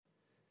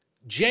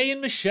Jay and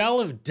Michelle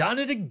have done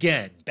it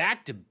again.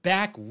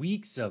 Back-to-back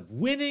weeks of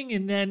winning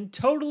and then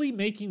totally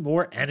making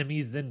more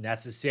enemies than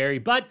necessary,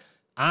 but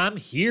I'm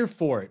here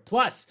for it.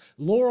 Plus,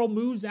 Laurel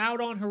moves out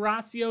on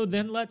Horacio,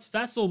 then lets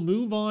Fessel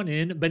move on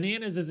in.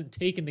 Bananas isn't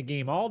taking the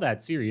game all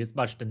that serious,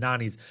 much to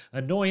Nany's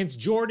annoyance.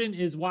 Jordan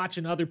is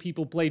watching other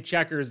people play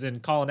checkers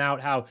and calling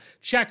out how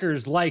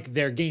checkers like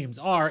their games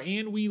are.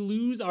 And we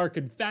lose our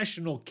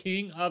confessional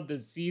king of the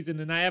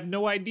season, and I have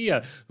no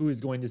idea who is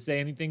going to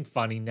say anything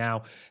funny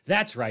now.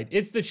 That's right,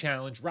 it's the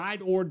challenge.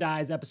 Ride or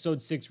Dies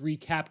episode 6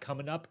 recap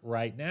coming up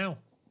right now.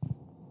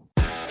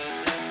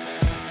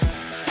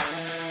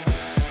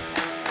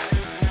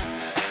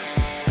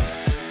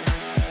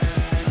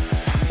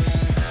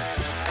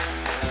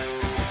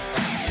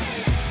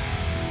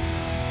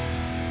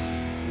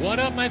 What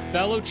up, my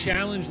fellow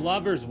challenge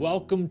lovers?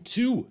 Welcome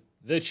to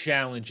the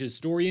Challenge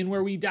Historian,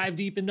 where we dive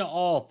deep into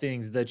all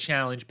things the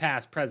challenge,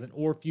 past, present,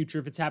 or future.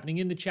 If it's happening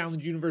in the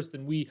challenge universe,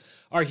 then we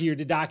are here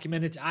to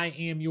document it. I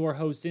am your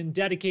host and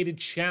dedicated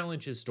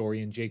challenge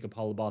historian, Jacob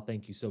Hollabaugh.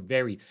 Thank you so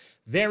very,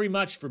 very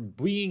much for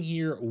being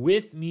here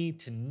with me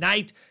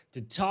tonight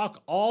to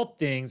talk all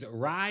things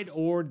Ride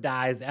or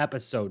Dies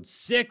episode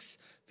 6.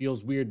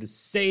 Feels weird to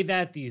say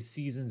that. These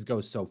seasons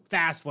go so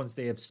fast. Once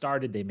they have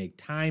started, they make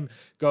time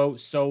go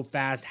so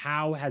fast.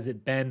 How has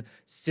it been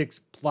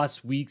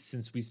 6+ weeks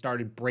since we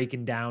started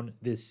breaking down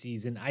this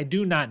season? I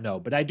do not know,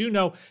 but I do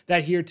know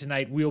that here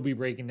tonight we'll be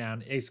breaking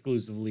down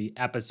exclusively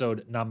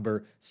episode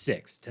number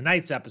 6.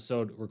 Tonight's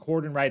episode,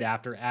 recording right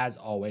after, as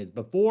always.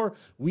 Before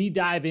we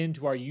dive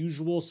into our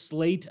usual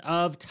slate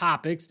of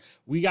topics,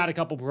 we got a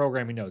couple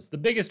programming notes. The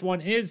biggest one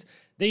is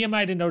that you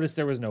might have noticed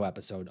there was no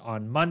episode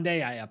on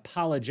Monday. I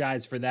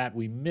apologize for that.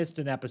 We missed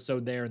an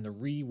episode there in the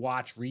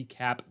rewatch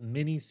recap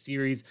mini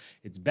series.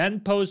 It's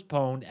been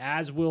postponed,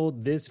 as will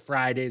this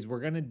Friday's. We're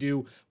going to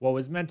do what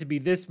was meant to be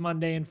this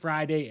Monday and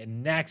Friday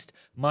and next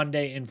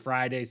Monday and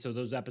Friday. So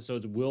those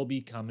episodes will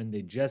be coming.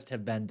 They just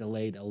have been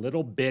delayed a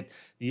little bit.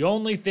 The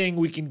only thing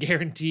we can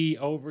guarantee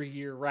over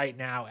here right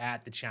now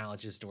at the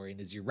Challenge Historian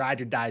is your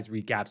Ride or Dies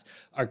recaps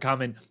are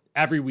coming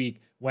every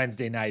week,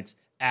 Wednesday nights,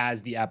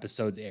 as the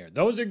episodes air.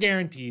 Those are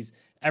guarantees.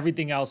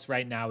 Everything else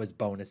right now is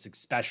bonus,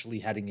 especially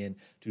heading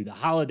into the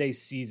holiday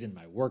season.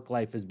 My work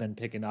life has been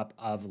picking up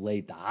of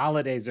late. The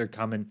holidays are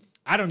coming.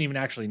 I don't even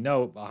actually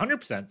know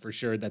 100% for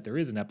sure that there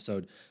is an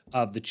episode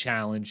of the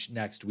challenge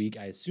next week.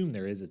 I assume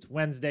there is. It's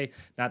Wednesday,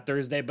 not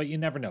Thursday, but you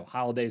never know.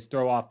 Holidays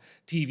throw off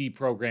TV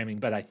programming,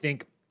 but I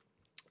think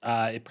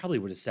it probably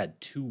would have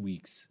said 2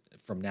 weeks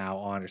from now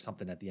on or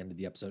something at the end of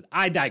the episode.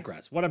 I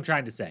digress. What I'm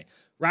trying to say,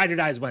 Ride or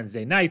Dies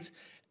Wednesday nights.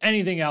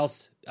 Anything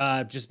else,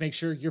 just make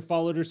sure you're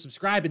followed or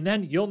subscribed, and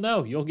then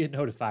you'll get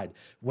notified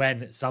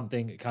when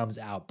something comes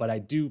out. But I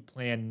do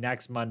plan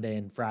next Monday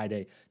and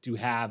Friday to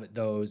have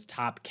those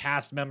top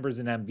cast members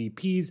and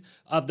MVPs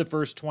of the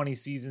first 20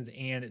 seasons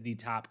and the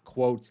top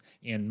quotes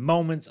and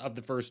moments of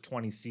the first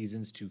 20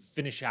 seasons to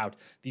finish out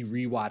the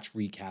rewatch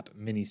recap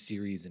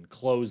miniseries and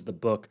close the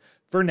book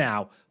for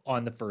now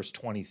on the first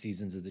 20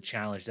 seasons of the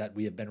challenge that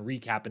we have been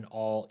recapping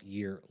all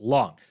year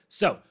long.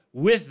 So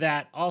with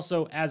that,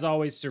 also, as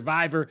always,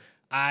 Survivor.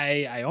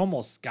 I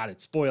almost got it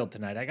spoiled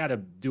tonight. I got to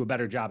do a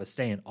better job of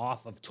staying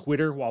off of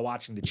Twitter while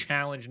watching the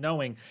challenge,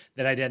 knowing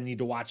that I didn't need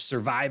to watch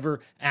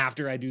Survivor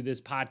after I do this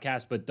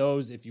podcast. But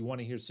those, if you want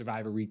to hear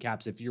Survivor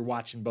recaps, if you're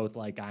watching both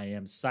like I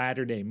am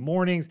Saturday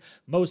mornings,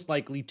 most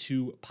likely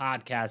to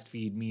podcast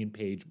feed, me and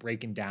Paige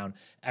breaking down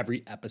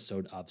every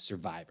episode of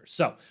Survivor.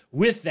 So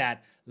with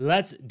that,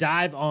 let's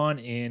dive on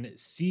in.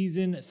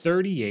 Season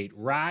 38,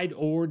 Ride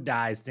or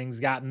Dies.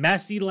 Things got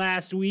messy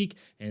last week,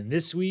 and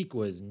this week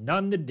was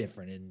none the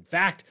different. In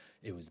fact,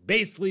 it was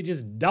basically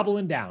just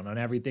doubling down on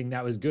everything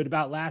that was good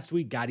about last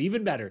week. Got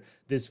even better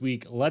this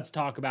week. Let's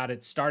talk about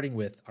it, starting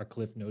with our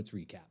Cliff Notes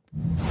recap.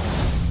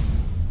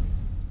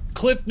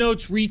 Cliff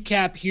Notes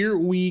recap, here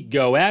we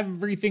go.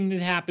 Everything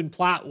that happened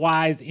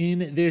plot-wise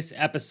in this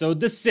episode,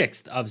 the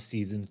 6th of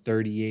season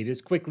 38,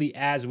 as quickly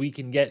as we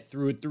can get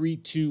through it. 3,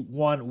 2,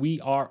 1, we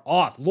are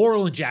off.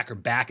 Laurel and Jack are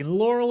back, and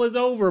Laurel is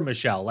over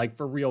Michelle, like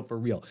for real, for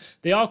real.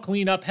 They all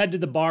clean up, head to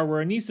the bar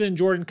where Aneesa and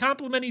Jordan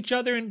compliment each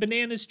other, and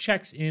Bananas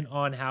checks in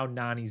on how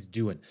Nany's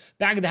doing.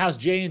 Back at the house,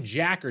 Jay and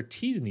Jack are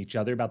teasing each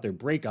other about their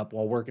breakup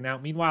while working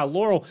out. Meanwhile,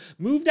 Laurel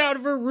moved out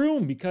of her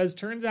room because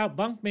turns out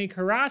bunkmate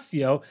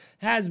Horacio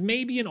has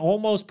maybe an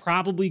almost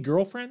probably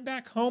girlfriend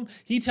back home.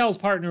 He tells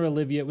partner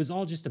Olivia it was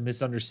all just a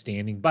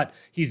misunderstanding, but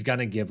he's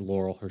gonna give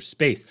Laurel her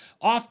space.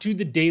 Off to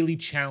the daily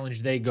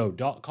challenge they go,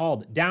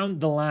 called Down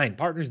the Line.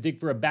 Partners dig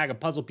for a bag of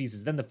puzzle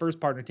pieces. Then the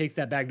first partner takes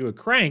that bag to a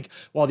crank,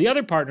 while the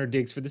other partner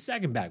digs for the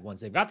second bag.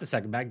 Once they've got the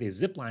second bag, they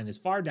zip line as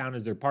far down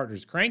as their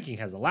partner's cranking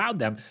has allowed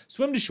them,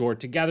 swim to shore,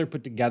 together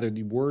put together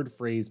the word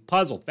phrase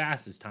puzzle.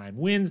 Fastest time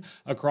wins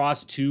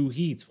across 2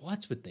 heats.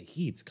 What's with the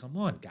heats? Come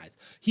on, guys.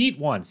 Heat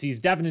 1 sees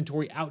Devin and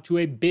Tori out to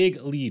a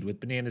big lead. lead, with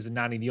Bananas and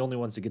Nany the only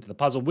ones to get to the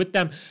puzzle with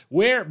them,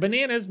 where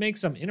Bananas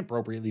makes some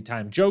inappropriately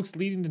timed jokes,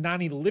 leading to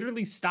Nany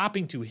literally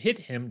stopping to hit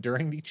him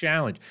during the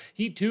challenge.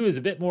 Heat 2 is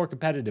a bit more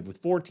competitive, with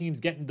 4 teams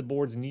getting to the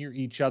boards near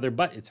each other,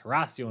 but it's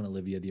Horacio and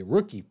Olivia, the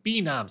rookie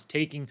phenoms,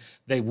 taking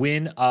the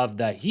win of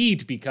the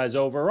Heat, because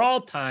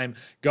overall time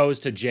goes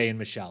to Jay and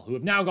Michelle, who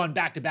have now gone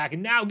back-to-back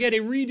and now get a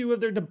redo of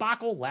their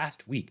debacle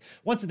last week.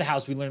 Once at the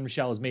house, we learn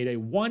Michelle has made a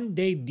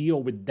one-day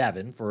deal with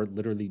Devin for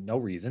literally no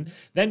reason.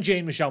 Then Jay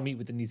and Michelle meet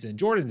with Aneesa and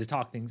Jordan to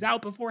talk things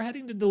out before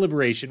heading to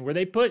deliberation, where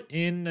they put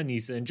in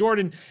Aneesa and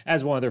Jordan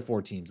as one of their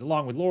 4 teams,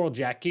 along with Laurel,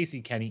 Jack,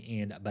 Casey,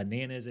 Kenny, and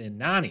Bananas and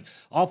Nany.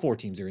 All 4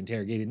 teams are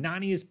interrogated.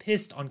 Nany is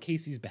pissed on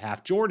Casey's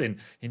behalf. Jordan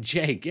and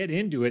Jay get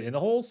into it, and the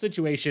whole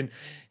situation,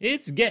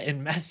 it's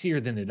getting messier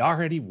than it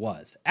already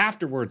was.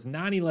 Afterwards,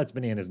 Nany lets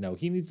Bananas know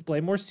he needs to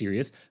play more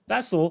serious.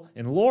 Vessel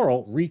and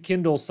Laurel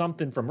rekindle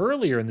something from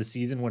earlier in the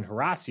season when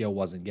Horacio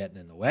wasn't getting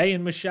in the way,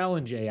 and Michelle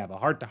and Jay have a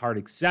heart-to-heart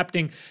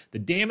accepting the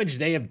damage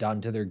they have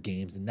done to their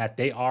games and that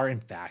they are, in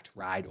fact,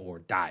 ride or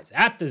dies.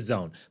 At the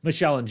zone,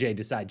 Michelle and Jay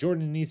decide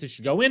Jordan and Aneesa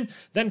should go in.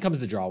 Then comes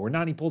the draw, where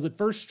Nany pulls it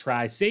first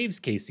try, saves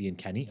Casey and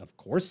Kenny, of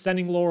course,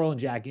 sending Laurel and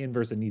Jack in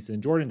versus Aneesa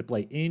and Jordan to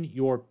play in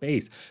your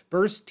face.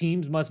 First,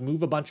 teams must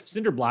move a bunch of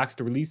cinder blocks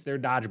to release their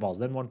dodgeballs.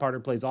 Then one partner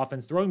plays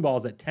offense, throwing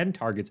balls at 10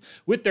 targets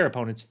with their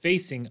opponents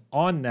faces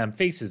on them,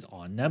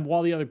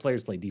 while the other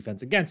players play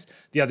defense against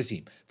the other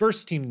team.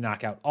 First team to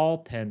knock out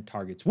all 10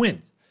 targets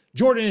wins.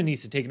 Jordan and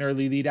Aneesa take an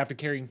early lead after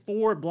carrying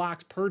 4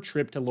 blocks per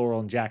trip to Laurel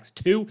and Jack's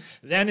 2.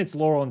 Then it's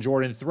Laurel and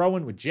Jordan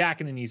throwing, with Jack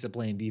and Aneesa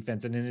playing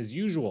defense, and in his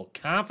usual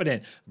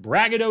confident,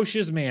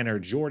 braggadocious manner,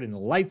 Jordan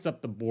lights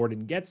up the board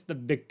and gets the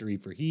victory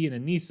for he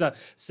and Aneesa,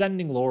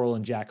 sending Laurel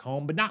and Jack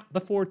home, but not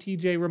before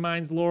TJ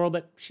reminds Laurel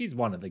that she's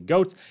one of the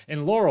GOATs,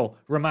 and Laurel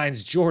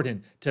reminds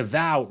Jordan to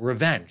vow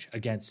revenge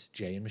against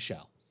Jay and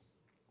Michelle.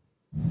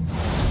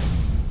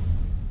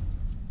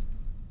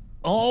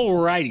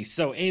 Alrighty,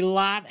 so a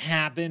lot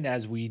happened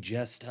as we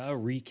just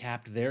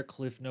recapped their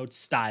Cliff Notes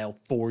style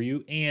for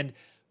you, and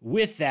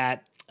with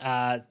that,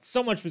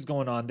 so much was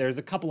going on. There's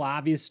a couple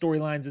obvious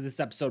storylines of this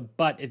episode,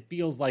 but it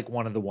feels like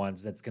one of the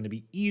ones that's going to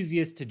be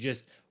easiest to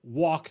just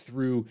walk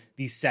through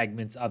these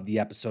segments of the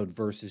episode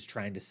versus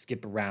trying to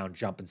skip around,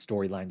 jumping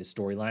storyline to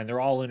storyline. They're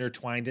all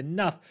intertwined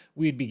enough.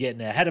 We'd be getting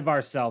ahead of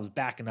ourselves,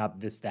 backing up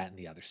this, that, and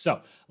the other.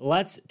 So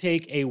let's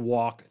take a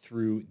walk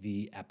through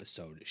the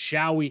episode,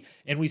 shall we?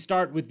 And we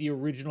start with the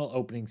original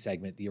opening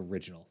segment, it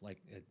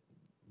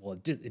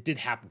did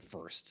happen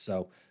first,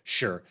 so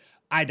sure.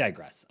 I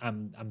digress.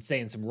 I'm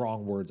saying some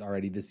wrong words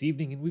already this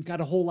evening, and we've got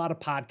a whole lot of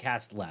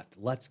podcasts left.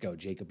 Let's go,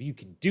 Jacob. You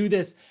can do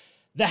this.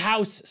 The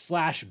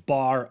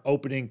house/bar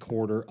opening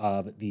quarter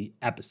of the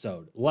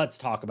episode. Let's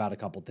talk about a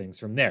couple things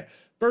from there.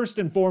 First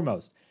and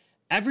foremost,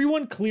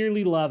 everyone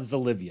clearly loves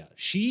Olivia.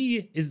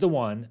 She is the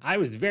one. I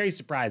was very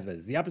surprised by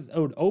this. The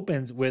episode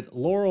opens with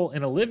Laurel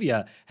and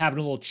Olivia having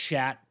a little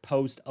chat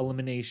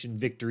post-elimination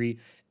victory,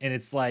 and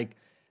it's like,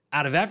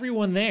 out of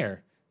everyone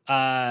there,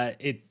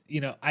 it's,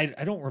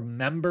 I don't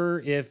remember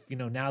if,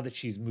 now that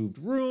she's moved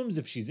rooms,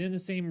 if she's in the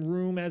same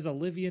room as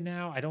Olivia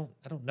now. I don't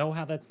know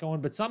how that's going,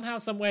 but somehow,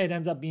 some way it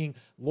ends up being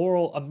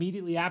Laurel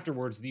immediately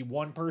afterwards. The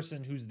one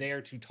person who's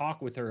there to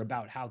talk with her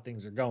about how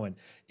things are going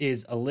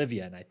is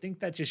Olivia. And I think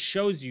that just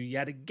shows you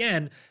yet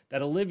again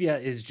that Olivia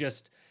is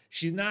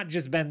she's not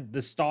just been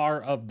the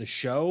star of the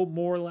show,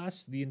 more or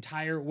less, the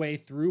entire way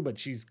through, but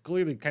she's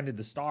clearly kind of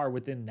the star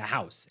within the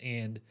house.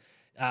 And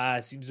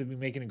seems to be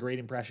making a great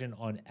impression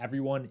on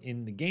everyone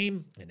in the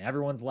game, and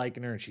everyone's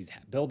liking her, and she's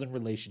building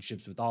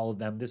relationships with all of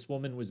them. This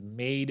woman was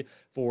made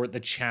for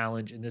the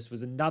challenge, and this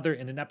was in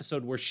an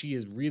episode where she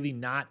is really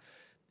not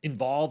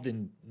involved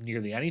in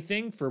nearly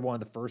anything for one of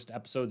the first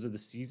episodes of the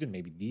season,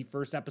 maybe the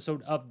first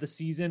episode of the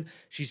season.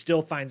 She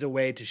still finds a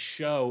way to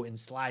show and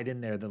slide in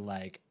there that,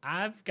 like,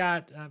 I've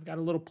got a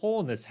little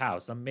pull in this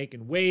house. I'm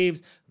making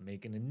waves, I'm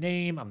making a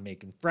name, I'm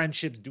making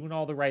friendships, doing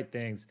all the right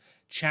things.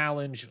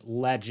 Challenge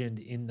legend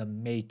in the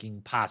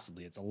making,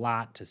 possibly. It's a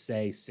lot to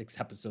say 6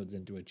 episodes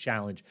into a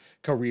challenge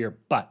career,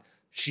 but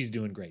she's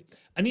doing great.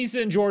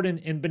 Aneesa and Jordan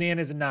and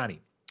Bananas and Nany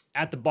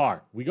at the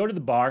bar. We go to the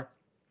bar,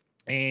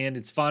 and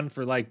it's fun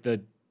for like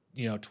the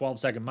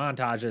 12-second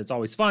montage. It's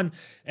always fun.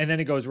 And then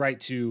it goes right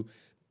to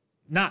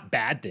not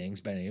bad things,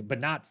 but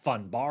not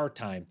fun bar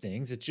time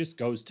things. It just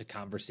goes to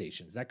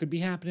conversations. That could be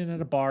happening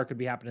at a bar, could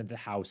be happening at the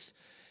house.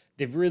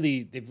 They've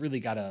really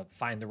got to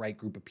find the right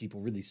group of people,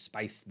 really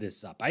spice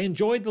this up. I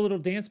enjoyed the little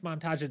dance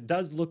montage. It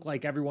does look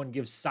like everyone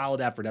gives solid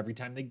effort every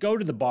time they go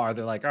to the bar.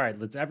 They're like, all right,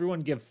 let's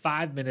everyone give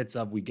 5 minutes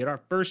of, we get our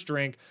first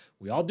drink,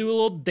 we all do a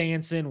little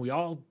dancing, we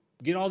all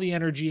get all the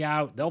energy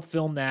out. They'll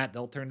film that.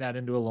 They'll turn that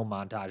into a little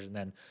montage, and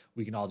then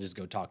we can all just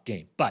go talk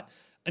game. But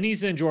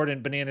Aneesa and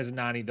Jordan, Bananas and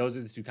Nany, those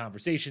are the 2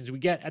 conversations we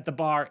get at the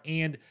bar.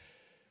 And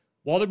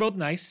while they're both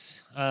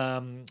nice,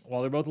 while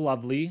they're both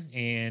lovely,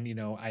 and,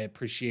 I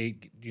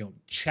appreciate,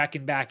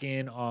 checking back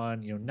in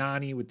on,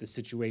 Nany with the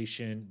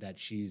situation that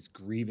she's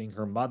grieving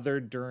her mother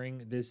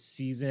during this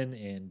season.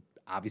 And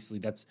obviously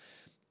that's,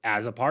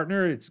 as a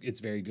partner, it's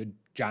very good.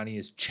 Johnny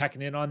is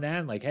checking in on that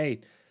and like,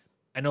 hey,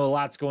 I know a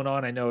lot's going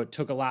on. I know it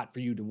took a lot for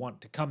you to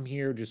want to come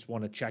here. Just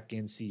want to check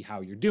in, see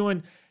how you're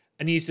doing.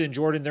 Aneesa and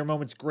Jordan, their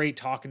moment's great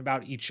talking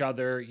about each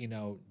other,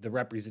 the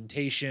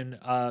representation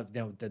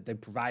that they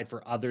provide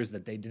for others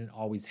that they didn't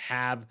always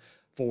have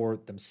for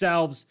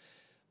themselves.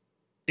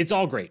 It's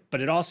all great,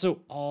 but it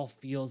also all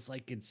feels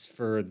like it's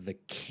for the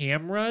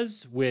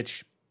cameras,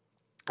 which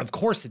of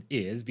course it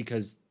is,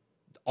 because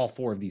all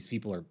four of these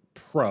people are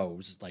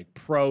pros, like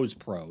pros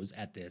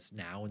at this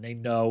now, and they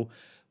know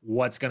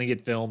what's going to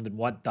get filmed and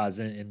what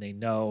doesn't, and they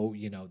know,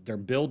 they're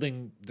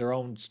building their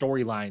own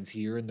storylines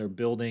here, and they're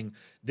building,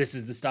 this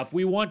is the stuff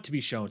we want to be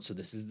shown, so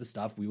this is the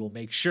stuff we will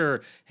make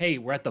sure, hey,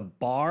 we're at the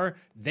bar,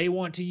 they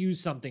want to use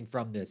something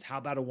from this. How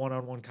about a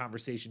one-on-one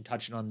conversation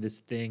touching on this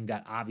thing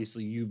that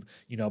obviously you've,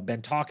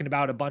 been talking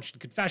about a bunch of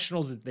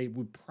confessionals that they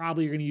would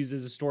probably are going to use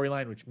as a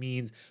storyline, which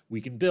means we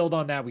can build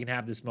on that, we can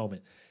have this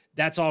moment.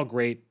 That's all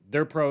great.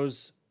 They're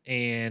pros,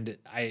 and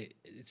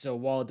so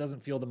while it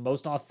doesn't feel the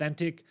most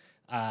authentic,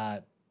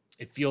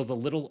 it feels a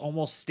little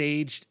almost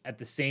staged at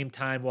the same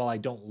time. While I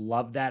don't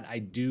love that, I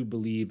do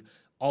believe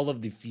all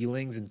of the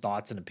feelings and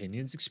thoughts and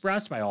opinions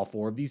expressed by all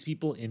four of these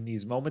people in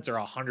these moments are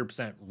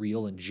 100%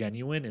 real and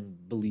genuine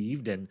and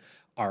believed and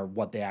are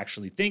what they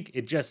actually think.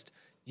 It just,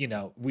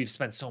 we've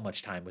spent so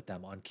much time with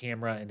them on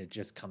camera, and it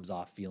just comes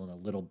off feeling a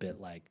little bit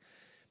like,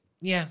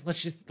 yeah,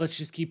 let's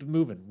just keep it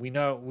moving. We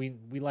know we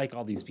like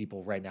all these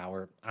people right now,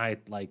 or I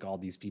like all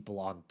these people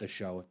on the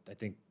show. I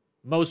think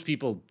most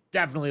people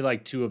definitely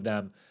like two of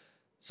them.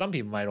 Some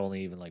people might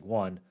only even like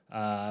one.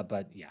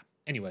 But yeah.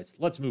 Anyways,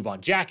 let's move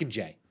on. Jack and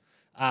Jay.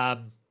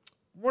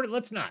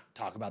 Let's not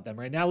talk about them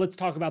right now. Let's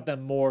talk about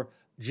them more.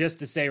 Just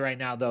to say right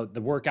now, though,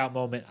 the workout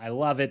moment, I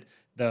love it.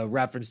 The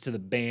reference to the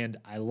band,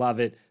 I love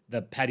it.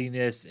 The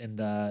pettiness and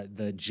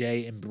the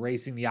Jay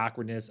embracing the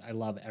awkwardness, I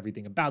love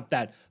everything about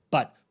that.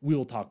 But we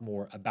will talk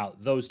more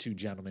about those two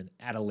gentlemen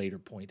at a later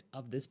point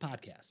of this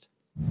podcast.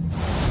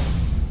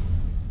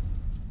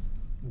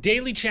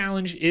 Daily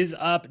Challenge is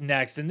up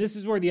next, and this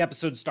is where the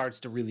episode starts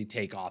to really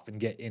take off and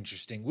get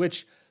interesting,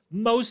 which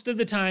most of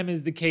the time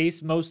is the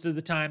case. Most of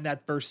the time,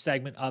 that first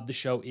segment of the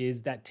show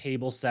is that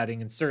table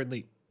setting, and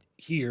certainly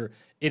here,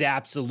 it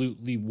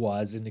absolutely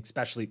was, and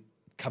especially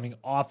coming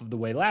off of the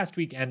way last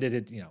week ended,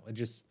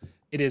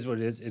 it is what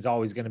it is. It's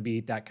always going to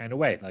be that kind of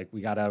way. Like,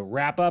 we got to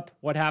wrap up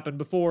what happened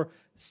before,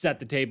 set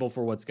the table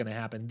for what's going to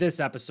happen. This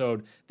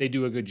episode, they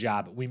do a good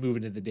job. We move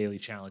into the Daily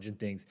Challenge and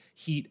things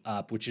heat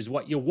up, which is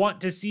what you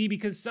want to see,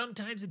 because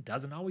sometimes it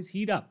doesn't always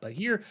heat up, but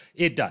here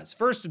it does.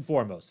 First and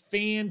foremost,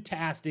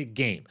 fantastic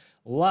game.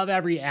 Love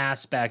every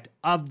aspect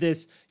of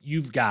this.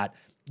 You've got,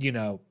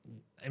 no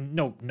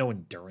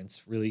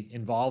endurance really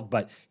involved,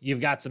 but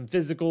you've got some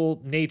physical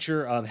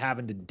nature of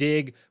having to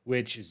dig,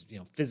 which is,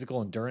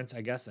 physical endurance. I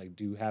guess I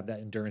do have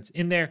that endurance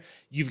in there.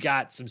 You've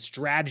got some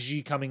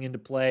strategy coming into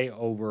play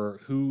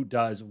over who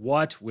does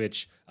what,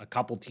 which a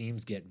couple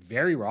teams get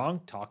very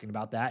wrong. Talking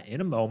about that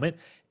in a moment.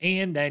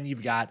 And then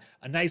you've got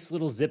a nice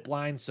little zip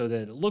line so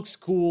that it looks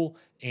cool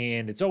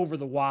and it's over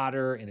the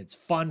water and it's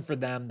fun for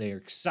them. They're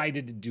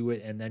excited to do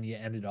it. And then you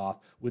end it off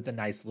with a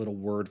nice little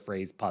word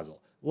phrase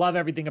puzzle. Love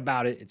everything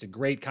about it. It's a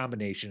great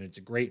combination. It's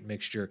a great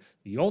mixture.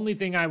 The only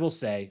thing I will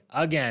say,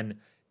 again,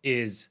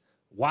 is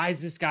why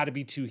has this got to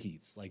be two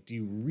heats? Like, do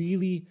you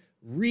really,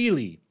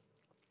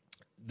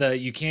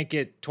 you can't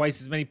get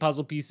twice as many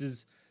puzzle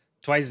pieces,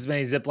 twice as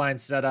many zip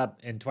lines set up,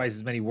 and twice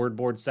as many word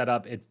boards set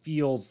up? It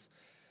feels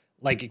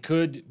like it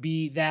could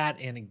be that.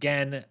 And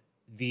again,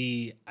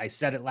 I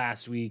said it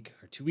last week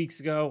or 2 weeks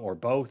ago or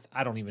both.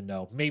 I don't even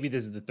know. Maybe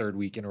this is the third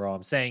week in a row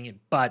I'm saying it,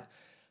 but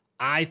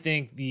I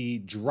think the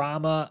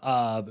drama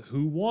of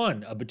who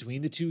won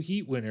between the two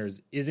heat winners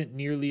isn't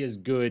nearly as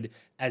good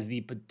as the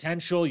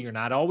potential. You're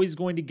not always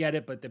going to get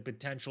it, but the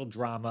potential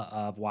drama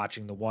of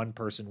watching the one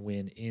person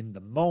win in the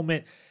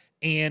moment.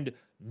 And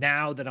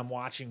now that I'm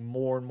watching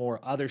more and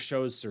more other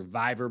shows,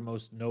 Survivor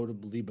most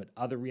notably, but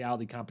other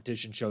reality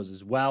competition shows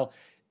as well,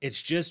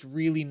 it's just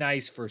really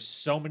nice for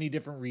so many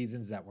different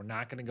reasons that we're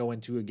not going to go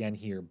into again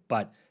here.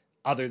 But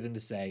other than to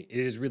say, it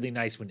is really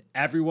nice when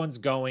everyone's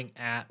going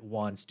at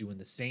once, doing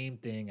the same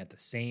thing at the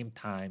same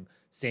time,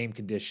 same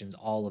conditions,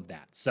 all of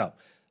that. So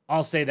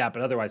I'll say that,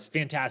 but otherwise,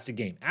 fantastic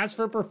game. As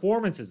for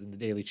performances in the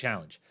Daily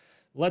Challenge,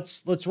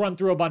 let's run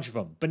through a bunch of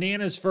them.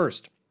 Bananas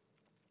first.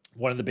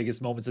 One of the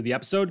biggest moments of the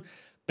episode.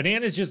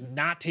 Bananas just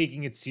not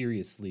taking it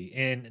seriously.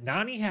 And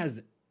Nany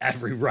has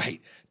every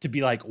right to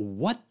be like,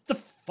 what the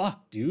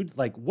fuck, dude?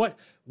 Like, what?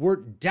 We're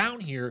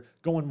down here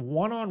going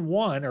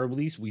one-on-one, or at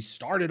least we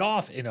started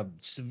off in a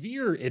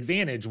severe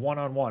advantage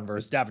one-on-one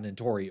versus Devin and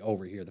Tori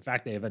over here. The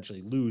fact they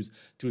eventually lose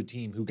to a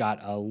team who got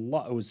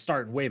was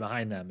starting way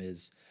behind them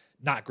is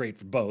not great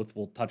for both.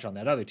 We'll touch on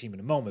that other team in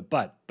a moment,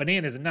 but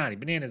Bananas and Nany.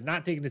 Bananas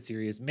not taking it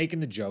serious, making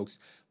the jokes.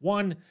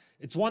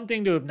 It's one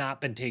thing to have not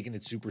been taking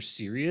it super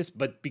serious,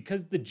 but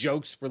because the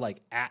jokes were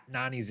like at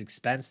Nany's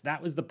expense,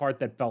 that was the part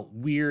that felt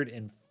weird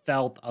and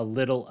felt a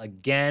little,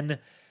 again,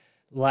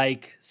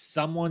 like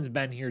someone's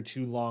been here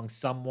too long.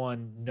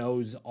 Someone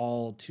knows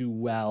all too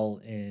well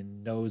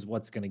and knows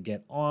what's going to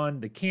get on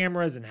the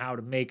cameras and how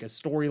to make a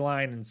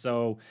storyline. And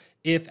so,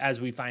 if,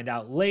 as we find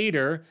out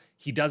later,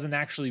 he doesn't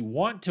actually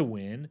want to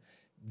win,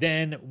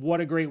 then what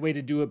a great way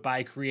to do it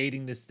by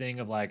creating this thing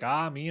of like,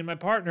 me and my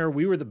partner,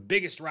 we were the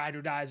biggest ride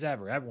or dies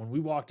ever. When we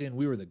walked in,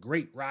 we were the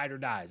great ride or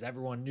dies.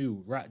 Everyone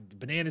knew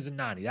Bananas and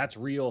Nany. That's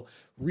real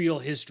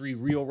history,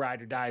 real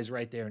ride or dies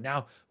right there.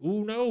 Now,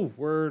 no,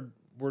 we're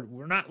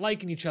not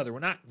liking each other. We're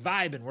not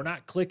vibing. We're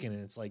not clicking.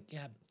 And it's like,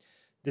 yeah,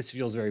 this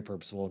feels very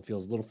purposeful and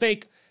feels a little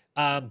fake.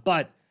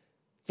 But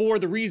for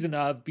the reason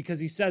of, because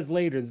he says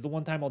later, this is the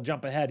one time I'll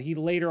jump ahead. He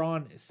later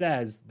on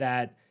says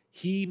that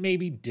he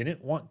maybe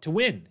didn't want to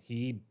win.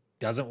 He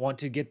doesn't want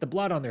to get the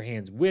blood on their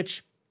hands,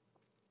 which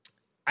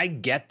I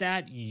get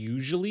that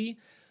usually.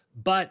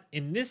 But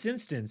in this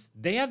instance,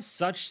 they have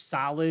such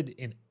solid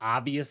and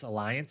obvious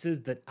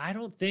alliances that I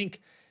don't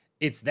think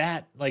it's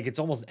that, like, it's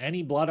almost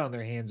any blood on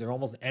their hands or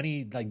almost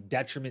any like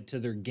detriment to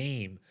their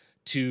game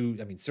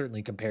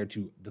certainly compared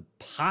to the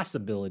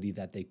possibility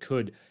that they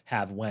could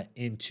have went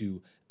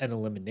into an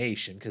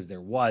elimination, because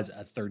there was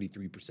a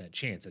 33%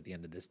 chance at the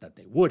end of this that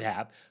they would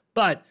have.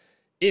 But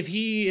if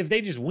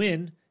they just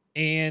win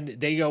and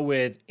they go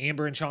with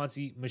Amber and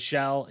Chauncey,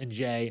 Michelle and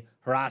Jay,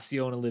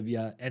 Horacio and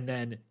Olivia, and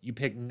then you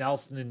pick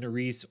Nelson and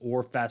Nurys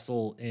or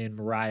Fessel and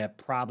Mariah,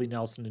 probably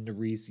Nelson and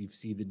Nurys. You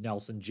see the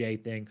Nelson Jay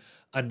thing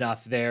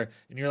enough there.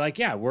 And you're like,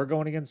 yeah, we're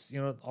going against,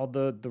 all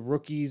the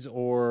rookies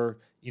or,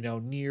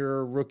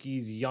 near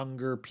rookies,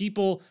 younger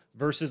people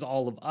versus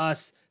all of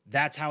us.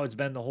 That's how it's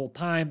been the whole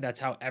time. That's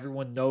how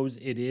everyone knows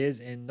it is.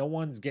 And no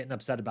one's getting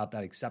upset about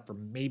that except for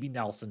maybe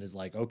Nelson is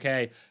like,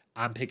 okay,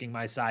 I'm picking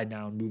my side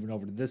now and moving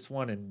over to this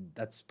one. And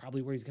that's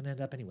probably where he's going to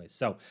end up anyway.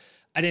 So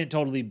I didn't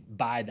totally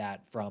buy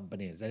that from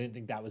Bananas. I didn't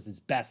think that was his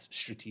best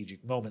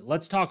strategic moment.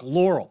 Let's talk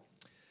Laurel.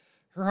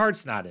 Her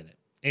heart's not in it.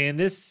 And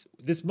this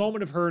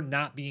moment of her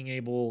not being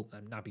able,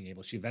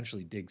 she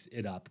eventually digs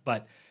it up,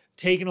 but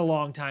taking a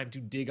long time to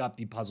dig up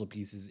the puzzle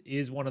pieces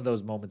is one of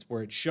those moments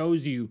where it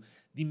shows you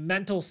the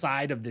mental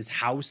side of this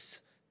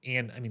house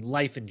and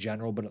life in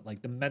general, but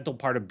like the mental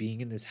part of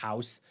being in this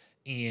house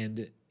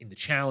and in the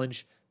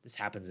challenge. This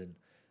happens in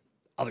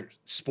other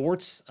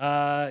sports,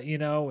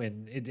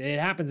 and it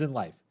happens in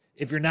life.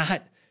 If you're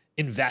not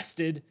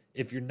invested,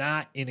 if you're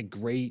not in a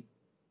great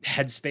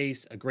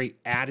headspace, a great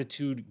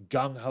attitude,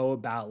 gung-ho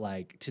about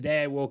like,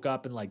 today I woke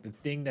up and like the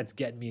thing that's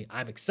getting me,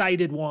 I'm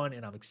excited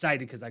and I'm excited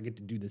because I get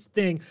to do this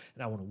thing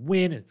and I want to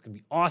win and it's going to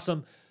be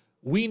awesome.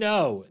 We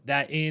know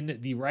that in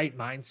the right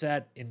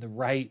mindset, in the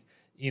right,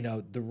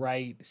 the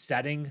right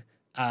setting,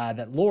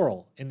 that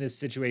Laurel in this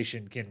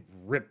situation can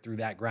rip through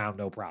that ground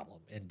no problem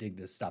and dig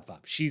this stuff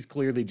up. She's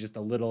clearly just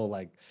a little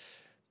like,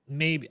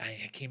 maybe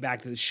I came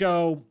back to the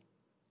show.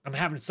 I'm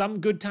having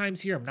some good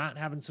times here. I'm not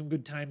having some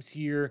good times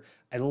here.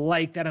 I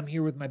like that I'm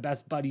here with my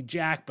best buddy,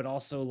 Jack, but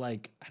also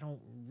like, I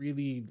don't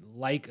really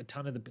like a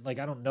ton of I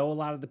don't know a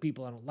lot of the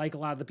people. I don't like a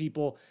lot of the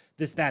people,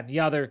 this, that, and the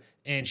other.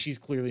 And she's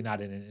clearly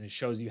not in it. And it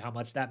shows you how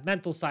much that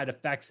mental side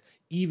affects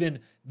even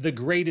the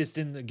greatest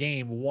in the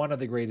game, one of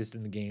the greatest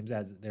in the games,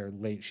 as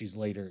she's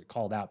later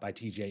called out by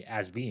TJ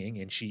as being,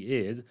 and she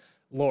is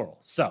Laurel.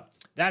 So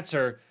that's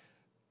her.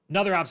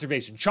 Another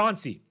observation,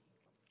 Chauncey.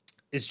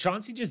 Is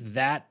Chauncey just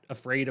that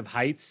afraid of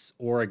heights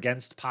or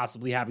against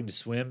possibly having to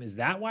swim? Is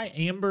that why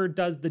Amber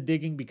does the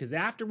digging? Because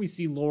after we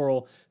see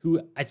Laurel,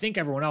 who I think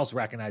everyone else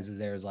recognizes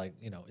there is like,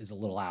 is a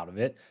little out of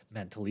it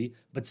mentally,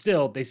 but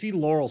still they see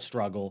Laurel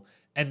struggle.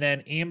 And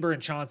then Amber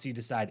and Chauncey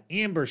decide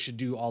Amber should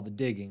do all the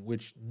digging,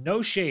 which,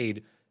 no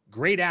shade,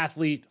 great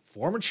athlete,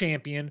 former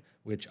champion,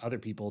 which other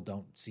people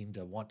don't seem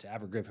to want to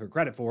ever give her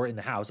credit for in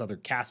the house, other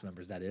cast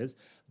members, that is.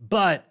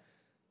 But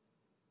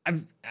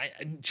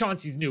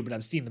Chauncey's new, but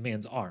I've seen the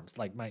man's arms.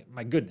 Like,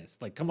 my goodness,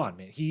 like, come on,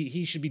 man.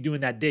 He should be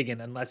doing that digging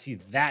unless he's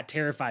that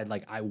terrified.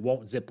 Like, I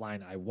won't zip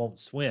line, I won't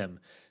swim.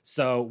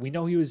 So we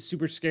know he was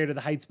super scared of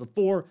the heights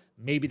before.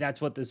 Maybe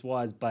that's what this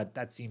was, but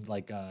that seemed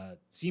like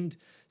seemed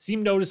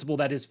noticeable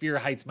that his fear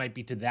of heights might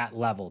be to that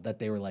level, that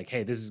they were like,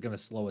 hey, this is going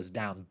to slow us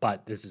down,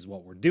 but this is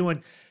what we're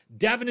doing.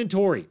 Devin and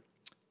Tori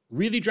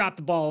really dropped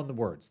the ball in the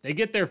words. They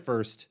get there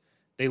first.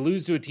 They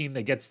lose to a team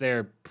that gets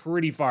there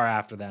pretty far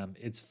after them.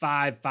 It's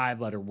 5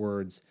 five-letter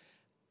words.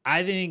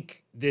 I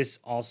think this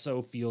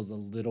also feels a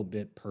little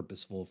bit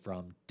purposeful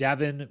from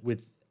Devin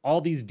with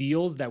all these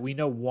deals that we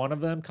know one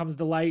of them comes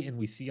to light and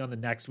we see on the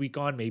next week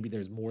on. Maybe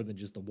there's more than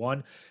just the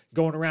one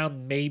going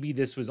around. Maybe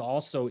this was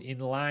also in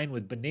line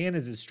with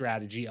Bananas'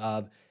 strategy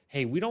of,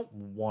 hey, we don't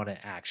want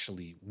to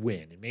actually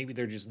win. And maybe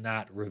they're just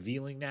not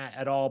revealing that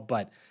at all,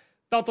 but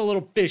felt a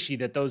little fishy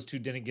that those two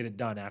didn't get it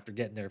done after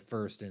getting there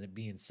first and it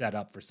being set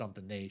up for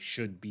something they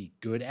should be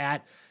good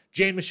at.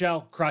 Jay and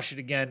Michelle crush it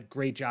again.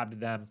 Great job to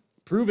them.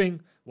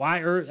 Proving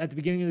why at the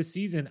beginning of the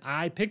season,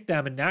 I picked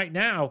them. And right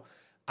now,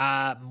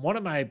 one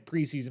of my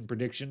preseason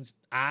predictions,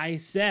 I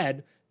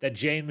said that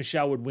Jay and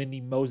Michelle would win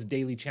the most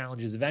daily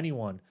challenges of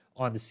anyone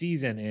on the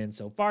season. And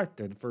so far,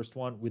 they're the first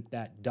one with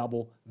that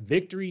double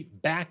victory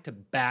back to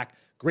back.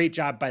 Great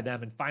job by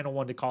them. And final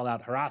one to call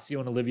out, Horacio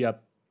and Olivia.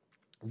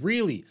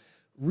 really,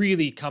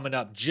 really coming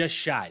up just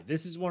shy.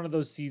 This is one of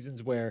those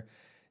seasons where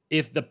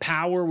if the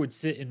power would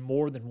sit in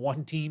more than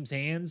one team's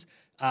hands,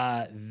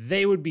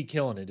 they would be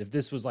killing it. If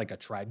this was like a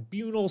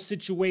tribunal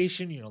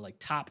situation, like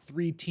top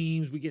 3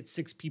 teams, we get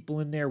 6 people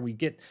in there, we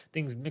get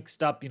things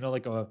mixed up,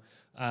 like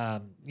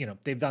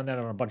they've done that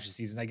on a bunch of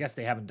seasons. I guess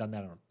they haven't done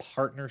that on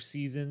partner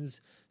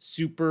seasons,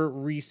 super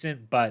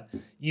recent, but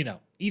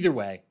either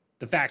way,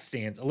 the fact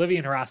stands. Olivia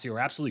and Horacio are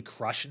absolutely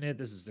crushing it.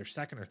 This is their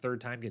second or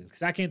third time getting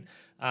second,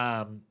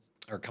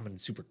 or coming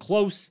super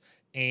close,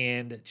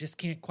 and just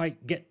can't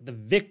quite get the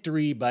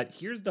victory. But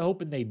here's the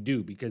hoping they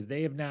do, because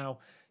they have now,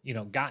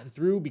 gotten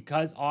through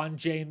because on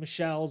Jay and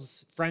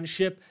Michelle's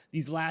friendship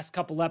these last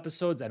couple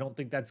episodes. I don't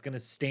think that's going to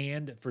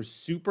stand for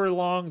super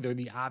long. They're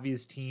the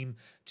obvious team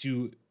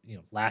to,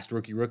 last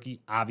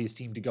rookie, obvious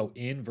team to go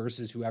in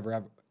versus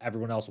whoever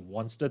everyone else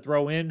wants to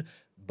throw in,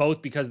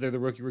 both because they're the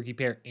rookie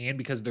pair and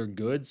because they're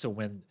good. So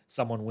when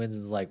someone wins,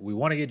 it's like, we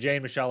want to get Jay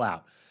and Michelle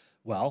out.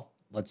 Well,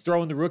 let's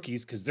throw in the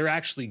rookies because they're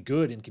actually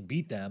good and can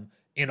beat them.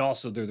 And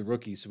also they're the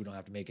rookies, so we don't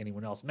have to make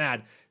anyone else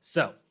mad.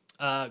 So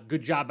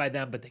good job by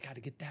them, but they got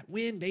to get that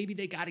win, baby.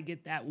 They got to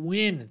get that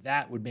win.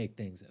 That would make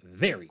things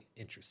very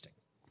interesting.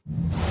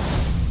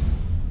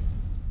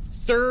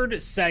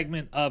 Third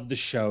segment of the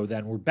show,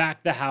 then we're back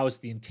to the house,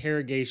 the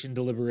interrogation,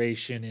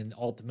 deliberation, and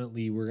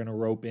ultimately we're going to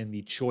rope in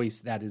the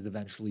choice that is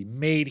eventually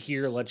made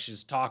here. Let's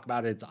just talk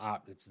about it.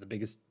 It's the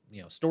biggest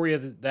story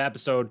of the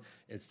episode.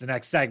 It's the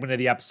next segment of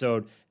the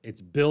episode. It's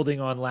building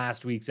on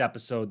last week's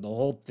episode, the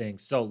whole thing.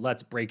 So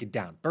let's break it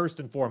down. First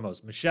and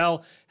foremost,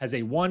 Michelle has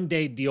a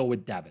 1-day deal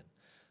with Devin.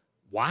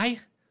 Why?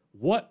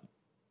 What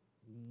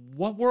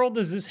world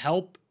does this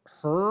help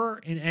her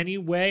in any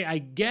way? I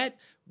get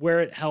where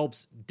it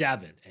helps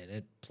Devin, and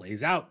it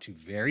plays out to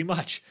very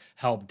much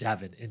help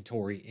Devin and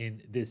Tori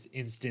in this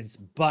instance.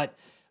 But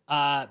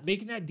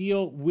making that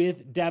deal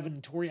with Devin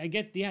and Tori, I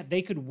get,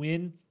 they could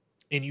win,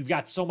 and you've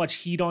got so much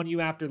heat on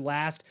you after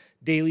last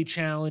daily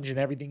challenge and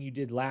everything you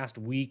did last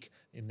week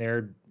in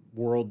their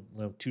world,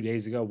 2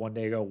 days ago, 1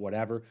 day ago,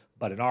 whatever.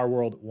 But in our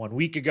world, 1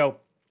 week ago,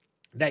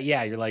 that,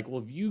 you're like,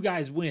 well, if you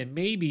guys win,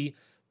 maybe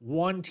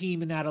one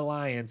team in that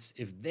alliance,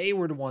 if they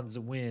were the ones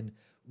to win,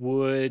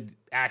 would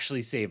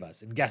actually save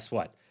us. And guess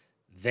what?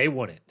 They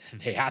wouldn't.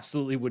 They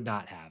absolutely would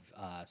not have.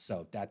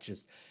 So that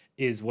just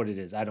is what it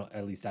is. I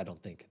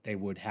don't think they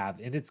would have.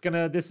 And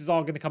this is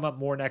all gonna come up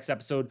more next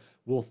episode.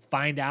 We'll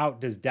find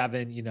out, does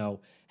Devin,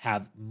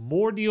 have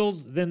more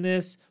deals than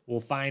this?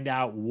 We'll find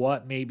out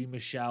what maybe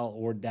Michelle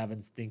or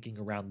Devin's thinking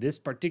around this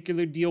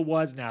particular deal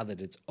was now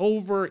that it's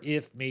over.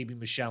 If maybe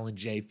Michelle and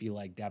Jay feel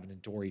like Devin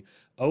and Tori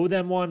owe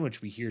them one,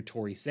 which we hear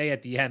Tori say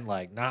at the end,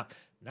 like, not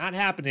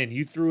happening.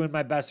 You threw in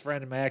my best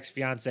friend and my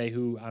ex-fiance,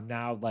 who I'm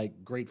now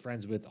like great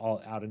friends with,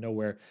 all out of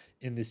nowhere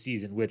in this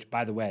season, which,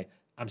 by the way,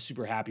 I'm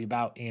super happy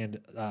about.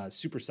 And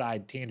super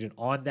side tangent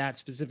on that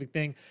specific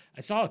thing, I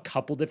saw a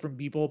couple different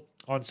people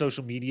on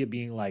social media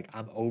being like,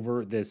 I'm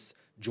over this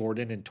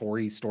Jordan and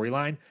Tori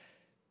storyline.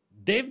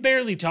 They've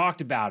barely talked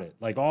about it.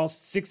 Like, all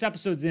 6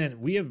 episodes in,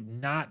 we have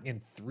not,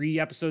 in 3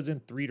 episodes in,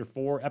 3 to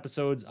 4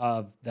 episodes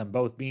of them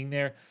both being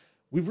there,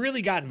 we've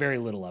really gotten very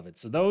little of it.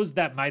 So those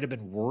that might have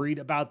been worried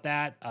about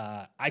that,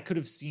 I could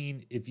have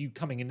seen, if you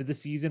coming into the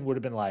season would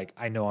have been like,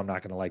 I know I'm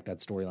not going to like that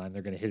storyline,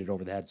 they're going to hit it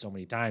over the head so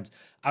many times,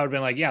 I would have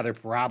been like, yeah, they're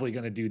probably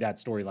going to do that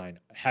storyline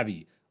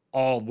heavy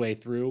all the way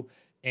through,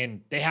 and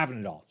they haven't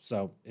at all.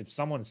 So if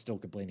someone's still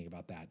complaining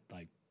about that,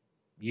 like,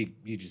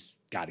 you just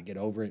got to get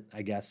over it,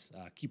 I guess.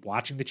 Keep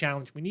watching the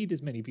challenge. We need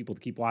as many people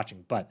to keep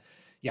watching, but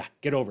yeah,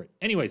 get over it.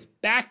 Anyways,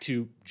 back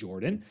to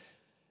Jordan.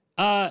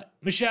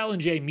 Michelle and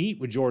Jay meet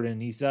with Jordan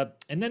and Issa,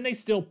 and then they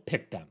still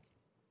pick them.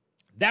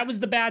 That was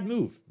the bad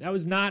move. That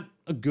was not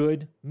a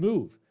good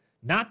move.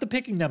 Not the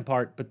picking them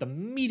part, but the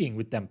meeting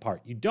with them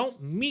part. You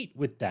don't meet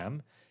with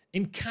them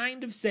and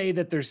kind of say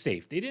that they're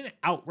safe. They didn't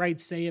outright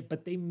say it,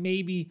 but they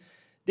made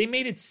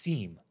it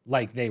seem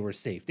like they were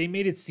safe. They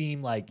made it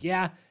seem like,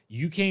 yeah,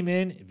 you came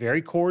in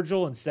very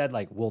cordial and said,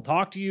 like, we'll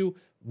talk to you.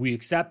 We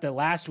accept that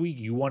last week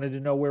you wanted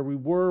to know where we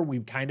were. We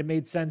kind of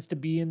made sense to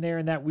be in there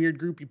in that weird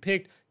group you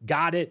picked.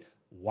 Got it.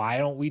 Why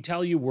don't we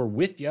tell you we're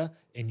with you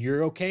and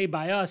you're okay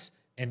by us,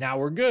 and now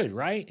we're good,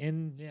 right?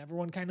 And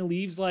everyone kind of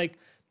leaves like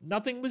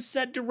nothing was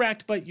said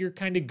direct, but you're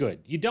kind of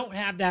good. You don't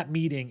have that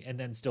meeting and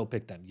then still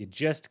pick them. You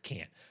just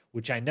can't,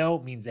 which I know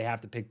means they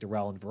have to pick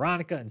Darrell and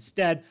Veronica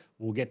instead.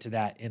 We'll get to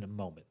that in a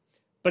moment.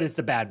 But it's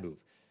the bad move.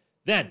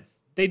 Then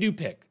they do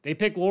pick. They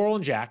pick Laurel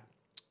and Jack,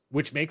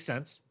 which makes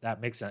sense.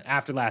 That makes sense.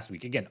 After last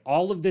week. Again,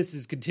 all of this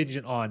is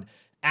contingent on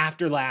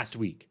after last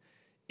week.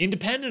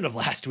 Independent of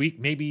last week,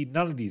 maybe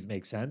none of these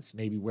make sense.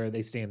 Maybe where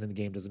they stand in the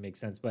game doesn't make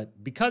sense.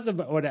 But because of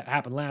what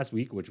happened last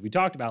week, which we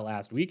talked about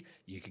last week,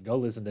 you can go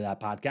listen to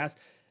that podcast,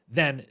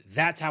 then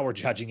that's how we're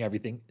judging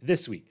everything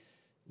this week.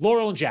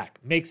 Laurel and Jack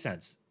makes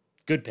sense.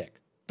 Good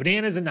pick.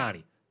 Bananas and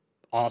Nany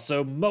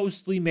also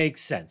mostly makes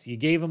sense. You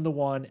gave them the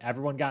one,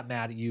 everyone got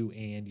mad at you,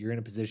 and you're in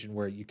a position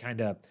where you kind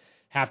of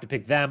have to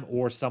pick them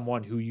or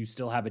someone who you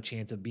still have a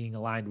chance of being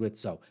aligned with.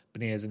 So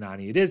Bananas and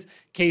Nany it is.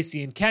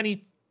 Casey and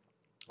Kenny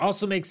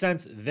Also makes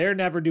sense. They're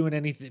never doing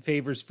any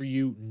favors for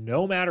you,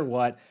 no matter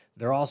what.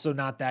 They're also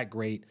not that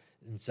great.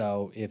 And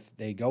so if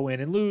they go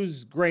in and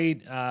lose,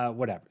 great,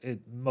 whatever.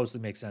 It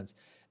mostly makes sense.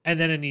 And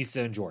then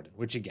Aneesa and Jordan,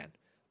 which again,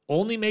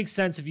 only makes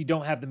sense if you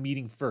don't have the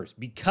meeting first,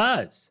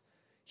 because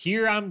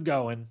here I'm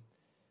going.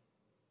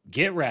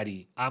 Get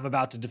ready. I'm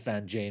about to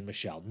defend Jay and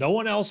Michelle. No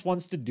one else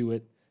wants to do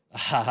it.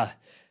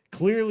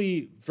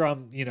 Clearly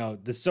from,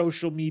 the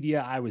social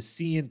media I was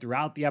seeing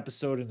throughout the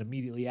episode and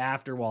immediately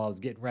after while I was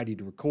getting ready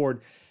to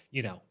record,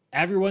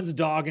 everyone's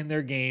dogging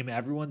their game.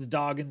 Everyone's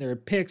dogging their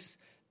picks,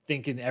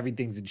 thinking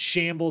everything's in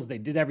shambles. They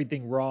did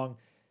everything wrong.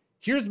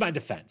 Here's my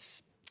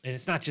defense. And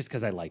it's not just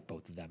because I like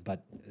both of them,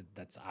 but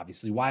that's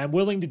obviously why I'm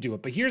willing to do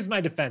it. But here's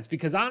my defense,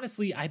 because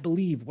honestly, I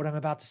believe what I'm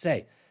about to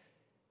say.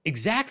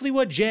 Exactly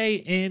what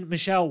Jay and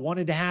Michelle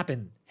wanted to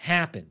happen,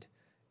 happened.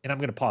 And I'm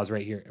going to pause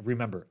right here.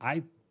 Remember,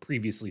 I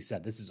previously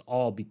said this is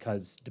all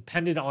because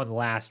depended on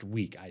last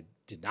week. I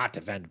did not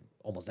defend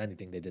almost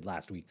anything they did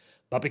last week.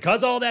 But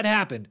because all that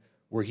happened,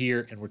 we're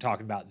here and we're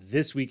talking about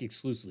this week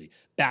exclusively.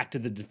 Back to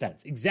the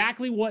defense.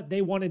 Exactly what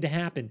they wanted to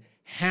happen,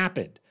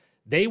 happened.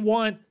 They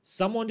want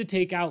someone to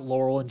take out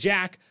Laurel and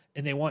Jack,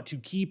 and they want to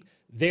keep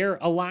their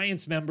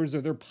alliance members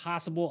or their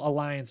possible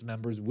alliance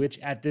members, which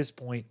at this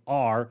point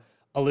are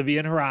Olivia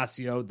and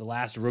Horacio, the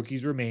last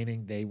rookies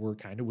remaining. They were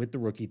kind of with the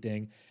rookie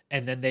thing.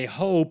 And then they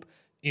hope,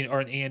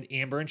 and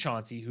Amber and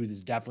Chauncey, who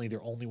is definitely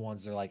their only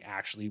ones they're like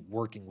actually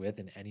working with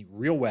in any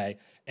real way.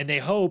 And they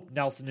hope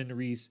Nelson and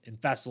Nerese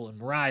and Fessel and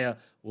Mariah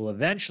will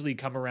eventually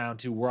come around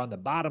to, we're on the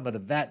bottom of the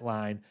vet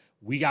line.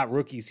 We got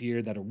rookies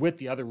here that are with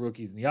the other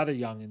rookies and the other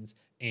youngins,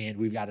 and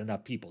we've got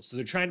enough people. So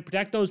they're trying to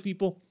protect those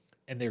people,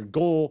 and their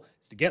goal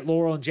is to get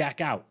Laurel and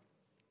Jack out.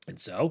 And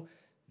so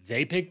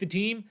they pick the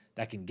team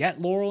that can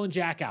get Laurel and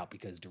Jack out,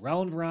 because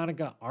Darrell and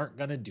Veronica aren't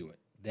going to do it.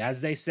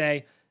 As they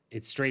say,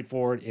 it's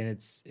straightforward, and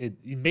it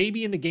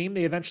maybe in the game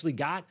they eventually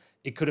got,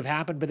 it could have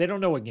happened, but they don't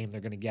know what game they're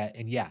going to get.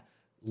 And yeah,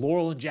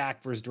 Laurel and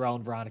Jack versus Darrell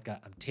and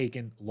Veronica. I'm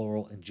taking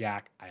Laurel and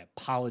Jack. I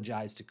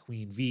apologize to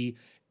Queen V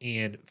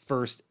and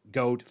first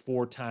GOAT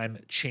 4-time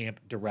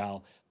champ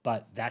Darrell,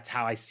 but that's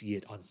how I see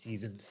it on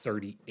season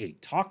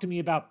 38. Talk to me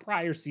about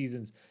prior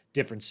seasons,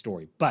 different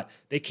story, but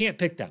they can't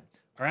pick them.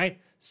 All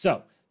right.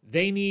 So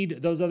they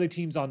need those other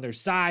teams on their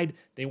side.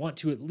 They want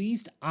to at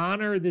least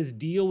honor this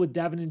deal with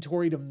Devin and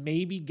Tori to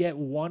maybe get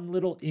one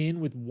little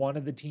in with one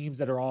of the teams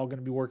that are all going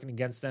to be working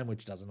against them,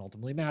 which doesn't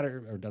ultimately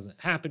matter or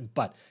doesn't happen.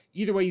 But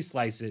either way you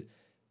slice it,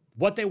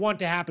 what they want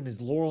to happen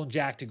is Laurel and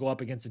Jack to go up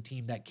against a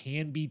team that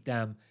can beat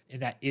them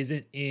and that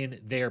isn't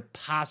in their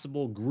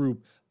possible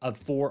group of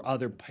 4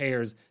 other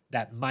pairs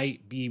that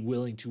might be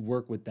willing to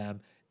work with them.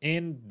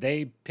 And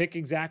they pick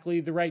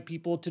exactly the right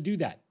people to do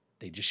that.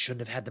 They just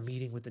shouldn't have had the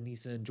meeting with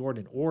Aneesa and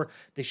Jordan, or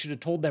they should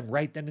have told them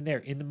right then and there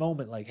in the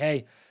moment, like,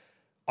 hey,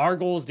 our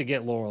goal is to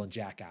get Laurel and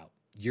Jack out.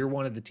 You're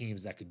one of the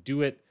teams that could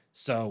do it.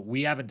 So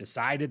we haven't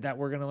decided that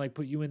we're going to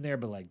put you in there,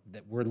 but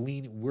that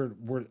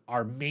we're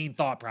our main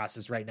thought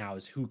process right now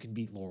is who can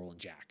beat Laurel and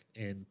Jack.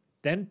 And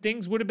then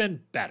things would have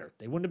been better.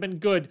 They wouldn't have been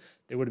good.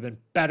 They would have been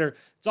better.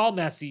 It's all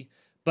messy.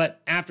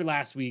 But after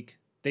last week,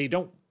 they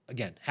don't,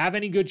 again, have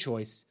any good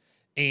choice.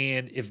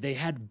 And if they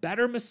had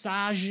better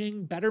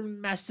massaging, better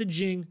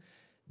messaging,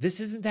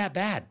 this isn't that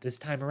bad this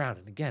time around.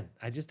 And again,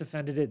 I just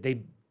defended it.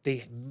 They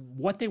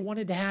what they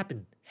wanted to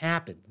happen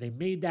happened. They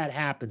made that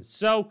happen.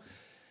 So,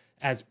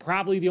 as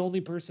probably the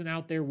only person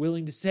out there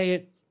willing to say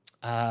it,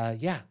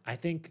 I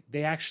think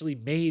they actually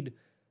made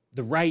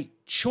the right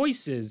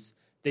choices.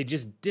 They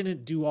just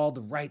didn't do all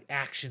the right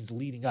actions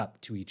leading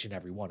up to each and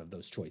every one of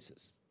those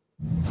choices.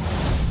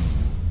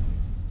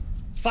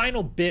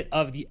 Final bit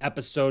of the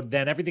episode,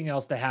 then everything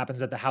else that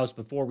happens at the house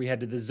before we head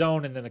to the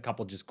zone, and then a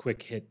couple just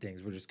quick hit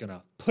things. We're just going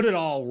to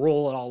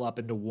roll it all up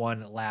into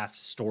one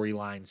last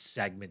storyline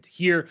segment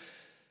here.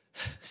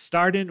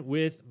 Starting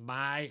with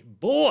my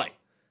boy,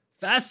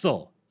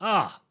 Fessel.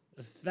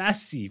 The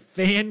Fessy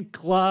fan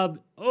club.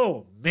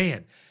 Oh,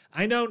 man.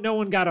 I know no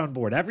one got on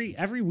board.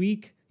 Every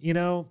week,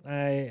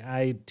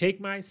 I take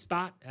my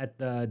spot at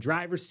the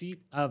driver's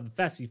seat of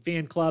the Fessy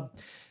fan club,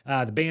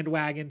 the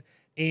bandwagon,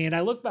 and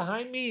I look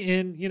behind me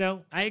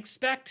and, I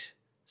expect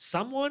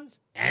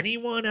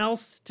anyone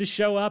else to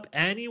show up,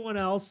 anyone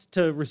else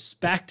to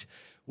respect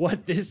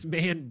what this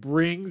man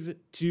brings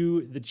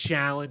to the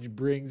challenge,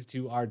 brings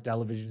to our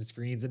television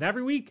screens. And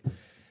every week,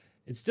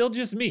 it's still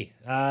just me.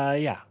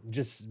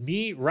 Just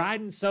me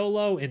riding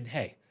solo. And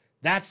hey,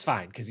 that's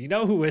fine, because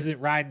who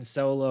isn't riding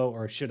solo,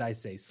 or should I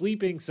say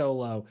sleeping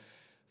solo?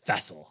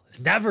 Fessel.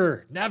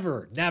 Never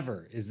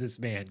is this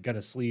man going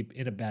to sleep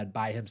in a bed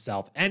by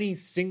himself any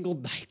single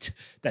night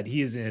that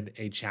he is in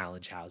a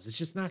challenge house. It's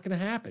just not going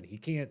to happen. He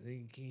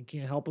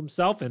can't help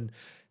himself, and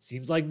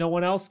seems like no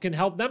one else can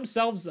help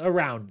themselves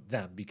around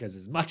them, because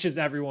as much as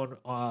everyone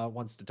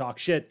wants to talk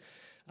shit,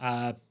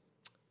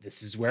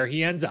 this is where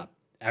he ends up.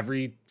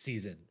 every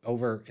season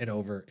over and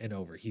over and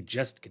over. He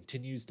just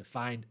continues to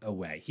find a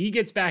way. He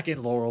gets back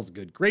in Laurel's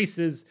good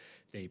graces.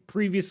 They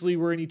previously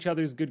were in each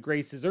other's good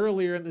graces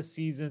earlier in the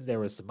season. There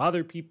was some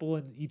other people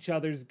in each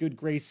other's good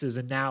graces,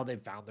 and now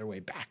they've found their way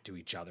back to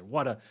each other.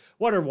 What a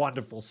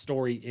wonderful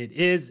story it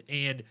is.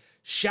 And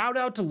shout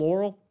out to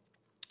Laurel,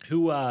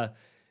 who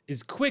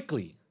is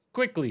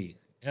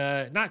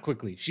not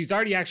quickly. She's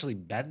already actually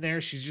been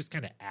there. She's just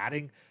kind of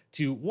adding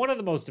to one of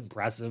the most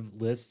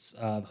impressive lists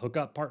of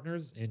hookup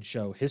partners in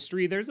show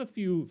history. There's a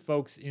few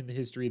folks in the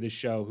history of the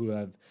show who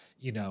have,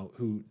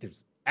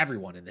 there's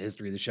everyone in the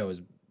history of the show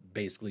has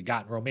basically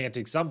gotten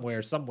romantic some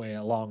way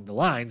along the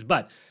lines,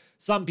 but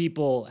some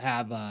people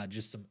have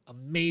just some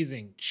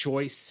amazing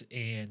choice,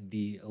 and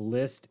the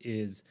list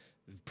is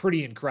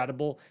pretty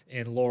incredible,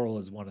 and Laurel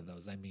is one of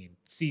those. I mean,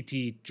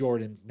 CT,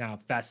 Jordan, now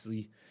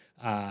Fessy.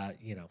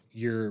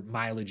 Your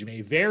mileage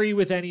may vary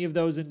with any of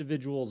those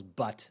individuals,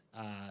 but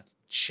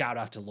shout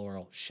out to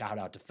Laurel, shout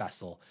out to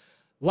Fessel.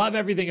 Love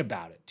everything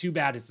about it. Too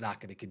bad it's not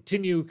going to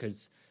continue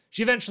because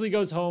she eventually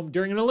goes home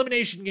during an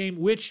elimination game,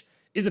 which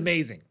is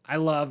amazing. I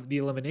love the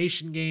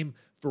elimination game.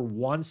 For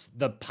once,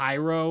 the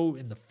pyro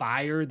and the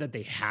fire that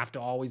they have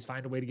to always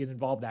find a way to get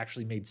involved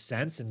actually made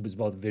sense and was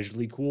both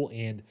visually cool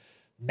and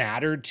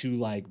mattered to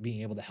like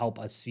being able to help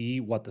us see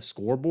what the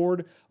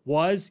scoreboard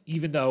was,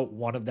 even though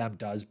one of them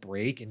does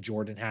break and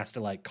Jordan has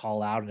to like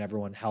call out and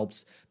everyone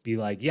helps be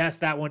like, yes,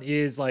 that one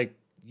is like,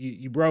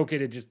 you broke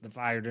it. It just, the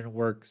fire didn't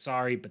work.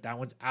 Sorry, but that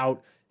one's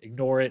out.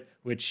 Ignore it,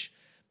 which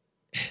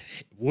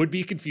would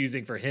be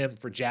confusing for him,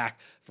 for Jack,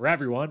 for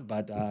everyone,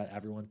 but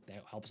everyone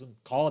helps him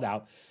call it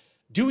out.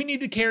 Do we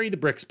need to carry the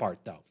bricks part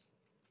though?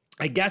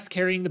 I guess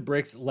carrying the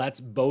bricks lets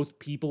both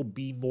people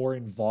be more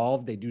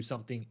involved. They do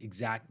something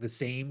the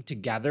same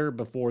together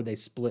before they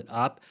split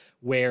up,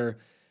 where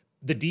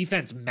the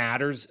defense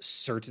matters,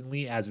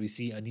 certainly, as we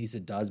see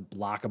Aneesa does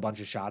block a bunch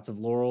of shots of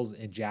Laurel's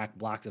and Jack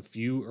blocks a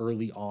few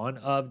early on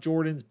of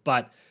Jordan's,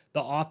 but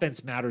the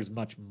offense matters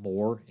much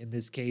more in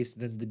this case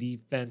than the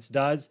defense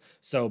does.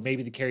 So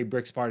maybe the carry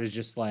bricks part is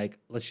just like,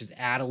 let's just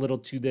add a little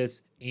to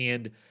this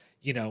and,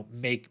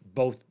 make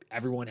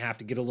everyone have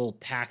to get a little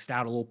taxed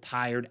out, a little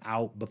tired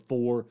out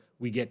before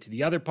we get to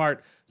the other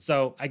part.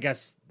 So I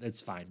guess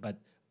that's fine, but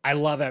I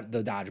love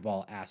the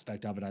dodgeball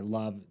aspect of it. I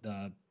love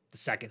the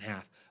second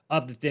half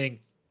of the thing.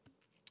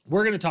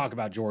 We're going to talk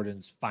about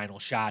Jordan's final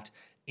shot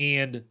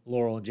and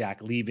Laurel and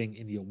Jack leaving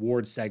in the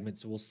awards segment.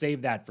 So we'll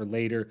save that for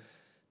later.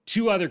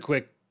 Two other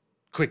quick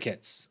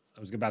hits.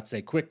 I was about to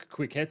say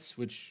quick hits,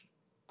 which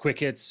quick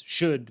hits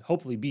should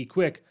hopefully be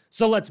quick.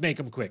 So let's make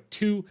them quick.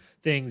 Two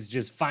things,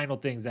 just final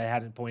things I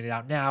hadn't pointed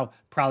out now,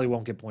 probably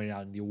won't get pointed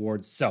out in the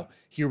awards. So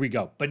here we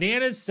go.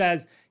 Bananas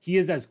says he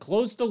is as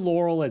close to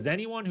Laurel as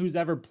anyone who's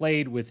ever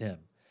played with him.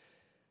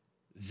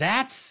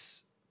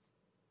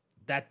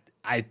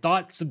 I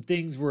thought some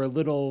things were a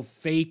little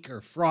fake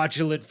or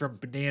fraudulent from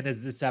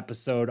Bananas this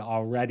episode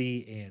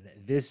already.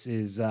 And this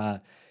is,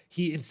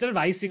 he, instead of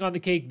icing on the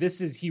cake,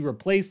 he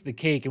replaced the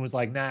cake and was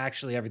like, nah,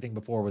 actually everything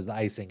before was the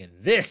icing. And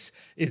this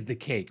is the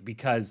cake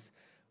because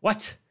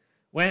what?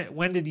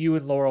 When did you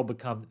and Laurel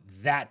become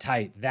that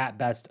tight, that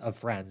best of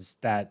friends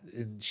that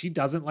she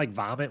doesn't like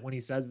vomit when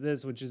he says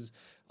this, which is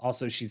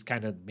also, she's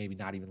kind of maybe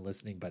not even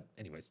listening. But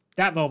anyways,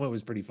 that moment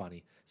was pretty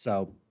funny.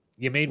 So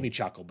you made me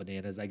chuckle,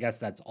 Bananas. I guess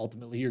that's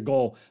ultimately your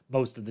goal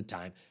most of the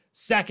time.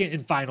 Second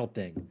and final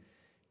thing,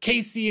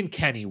 Casey and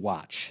Kenny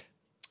watch.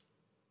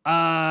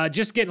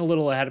 Just getting a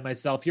little ahead of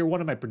myself here.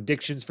 One of my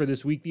predictions for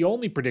this week, the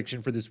only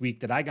prediction for this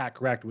week that I got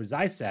correct was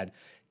I said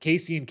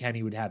Casey and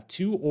Kenny would have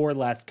 2 or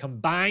less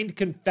combined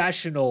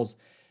confessionals.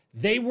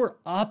 They were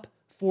up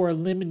for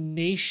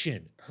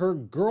elimination. Her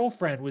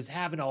girlfriend was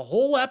having a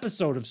whole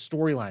episode of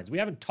storylines. We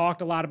haven't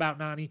talked a lot about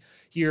Nany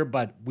here,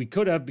 but we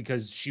could have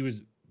because she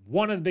was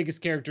one of the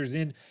biggest characters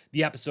in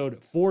the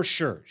episode for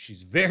sure.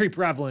 She's very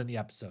prevalent in the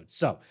episode.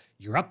 So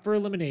you're up for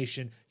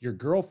elimination. Your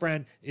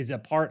girlfriend is a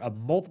part of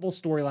multiple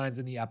storylines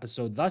in the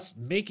episode, thus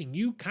making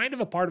you kind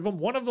of a part of them.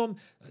 One of them,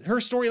 her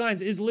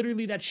storylines is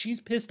literally that she's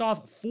pissed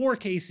off for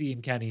Casey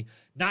and Kenny,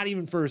 not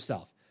even for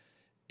herself.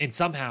 And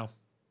somehow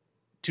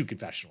 2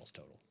 confessionals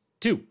total.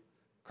 2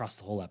 across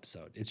the whole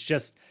episode. It's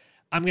just,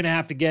 I'm going to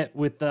have to get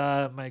with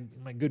my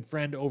good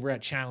friend over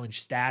at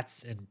Challenge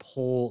Stats and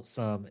pull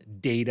some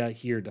data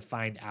here to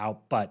find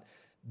out. But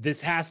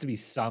this has to be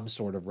some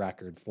sort of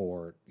record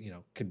for,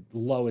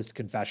 lowest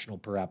confessional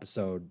per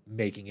episode,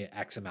 making it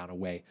X amount of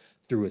way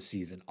through a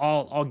season.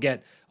 I'll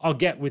get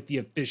with the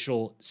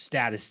official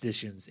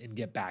statisticians and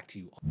get back to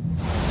you.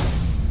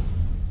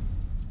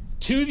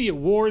 To the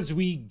awards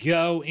we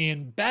go,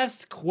 and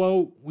best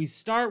quote, we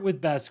start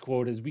with best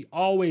quote as we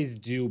always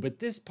do, but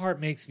this part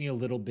makes me a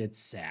little bit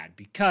sad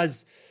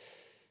because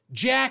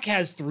Jack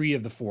has 3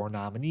 of the 4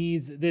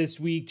 nominees this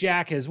week.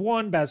 Jack has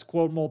won best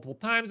quote multiple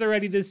times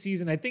already this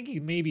season. I think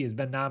he maybe has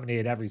been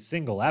nominated every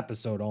single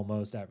episode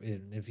almost.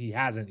 And if he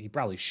hasn't, he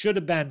probably should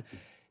have been.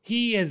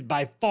 He has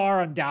by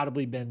far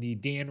undoubtedly been the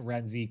Dan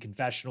Renzi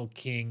confessional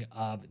king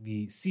of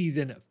the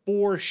season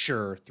for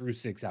sure through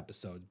 6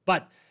 episodes.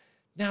 But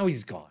Now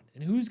he's gone.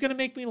 And who's going to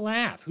make me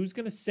laugh? Who's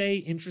going to say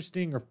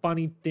interesting or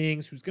funny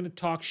things? Who's going to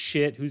talk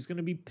shit? Who's going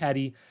to be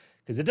petty?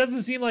 Because it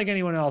doesn't seem like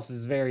anyone else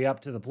is very up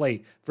to the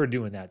plate for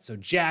doing that. So,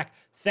 Jack,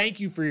 thank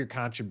you for your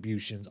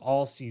contributions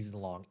all season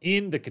long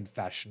in the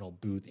confessional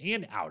booth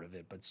and out of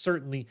it, but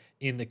certainly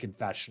in the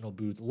confessional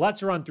booth.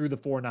 Let's run through the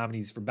 4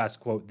 nominees for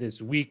best quote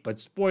this week, but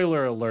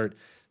spoiler alert,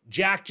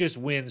 Jack just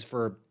wins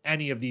for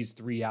any of these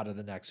 3 out of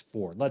the next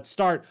 4. Let's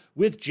start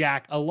with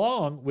Jack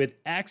along with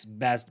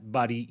ex-best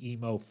buddy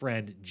emo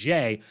friend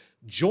Jay.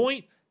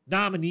 Joint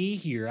nominee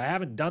here. I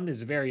haven't done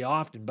this very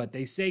often, but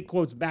they say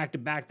quotes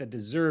back-to-back that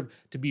deserve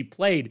to be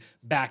played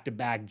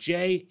back-to-back.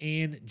 Jay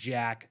and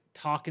Jack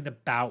talking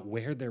about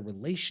where their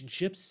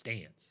relationship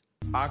stands.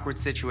 Awkward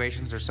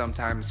situations are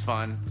sometimes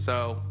fun,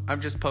 so I'm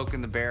just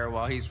poking the bear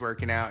while he's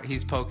working out.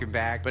 He's poking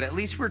back, but at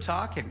least we're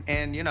talking.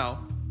 And, you know,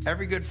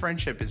 every good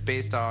friendship is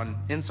based on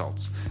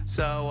insults.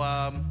 So,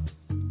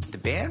 the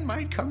band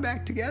might come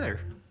back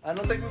together. I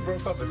don't think we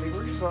broke up. I think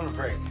we're just on a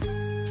break.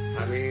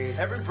 I mean,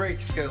 every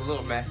break's get a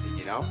little messy,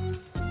 you know?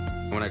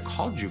 When I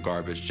called you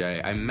garbage, Jay,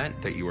 I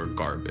meant that you were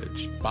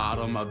garbage.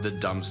 Bottom of the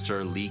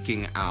dumpster,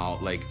 leaking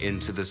out, like,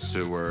 into the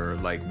sewer,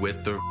 like,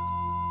 with the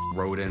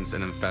rodents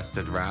and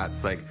infested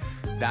rats. Like,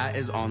 that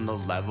is on the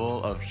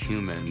level of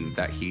human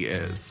that he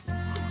is.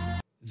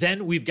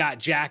 Then we've got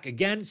Jack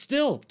again,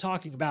 still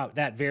talking about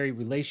that very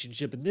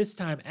relationship, and this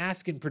time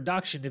asking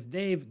production if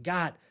they've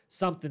got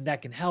something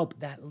that can help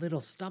that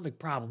little stomach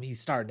problem he's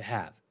starting to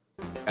have.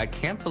 I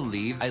can't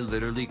believe I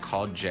literally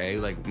called Jay,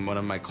 like, one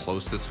of my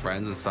closest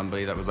friends and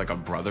somebody that was like a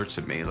brother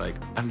to me. Like,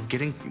 I'm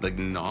getting, like,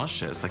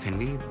 nauseous. Like, I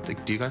need,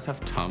 like, do you guys have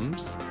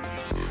Tums?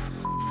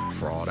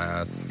 Fraud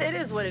ass. It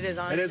is what it is,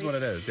 honestly. It is what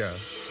it is, yeah.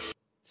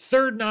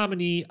 Third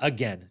nominee,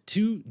 again,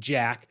 to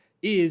Jack,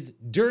 is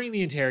during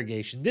the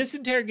interrogation. This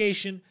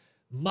interrogation,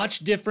 much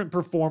different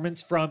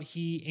performance from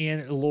he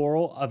and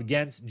Laurel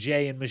against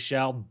Jay and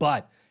Michelle,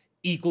 but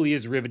equally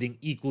as riveting,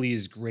 equally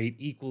as great,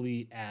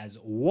 equally as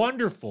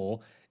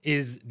wonderful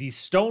is the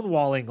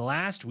stonewalling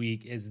last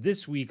week, is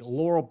this week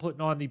Laurel putting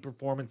on the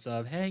performance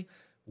of, hey,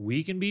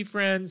 we can be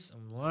friends.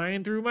 I'm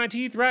lying through my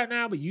teeth right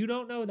now, but you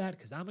don't know that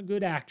because I'm a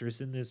good actress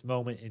in this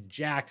moment. And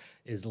Jack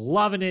is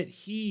loving it.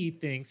 He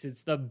thinks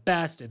it's the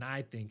best, and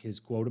I think his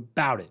quote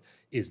about it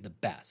is the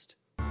best.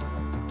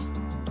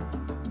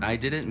 I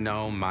didn't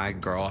know my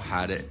girl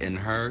had it in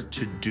her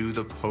to do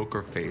the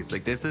poker face.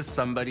 Like, this is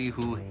somebody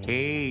who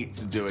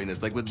hates doing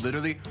this. Like, would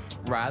literally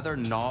rather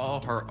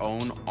gnaw her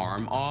own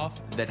arm off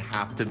than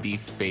have to be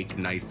fake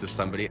nice to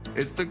somebody.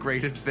 It's the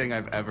greatest thing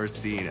I've ever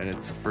seen, and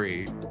it's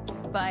free.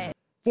 But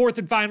Fourth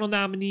and final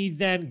nominee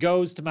then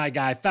goes to my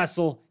guy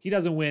Fessel. He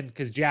doesn't win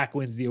because Jack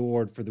wins the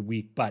award for the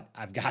week, but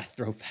I've got to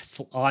throw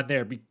Fessel on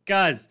there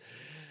because,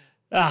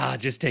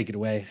 just take it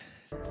away.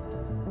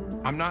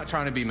 I'm not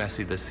trying to be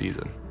messy this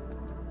season,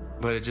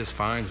 but it just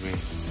finds me.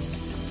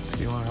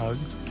 Do you want a hug?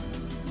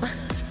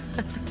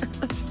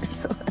 I'm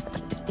so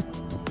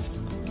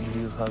happy.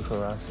 You hug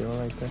Horacio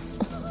like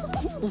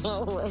this?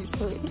 No,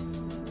 actually.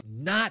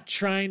 Not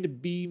trying to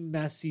be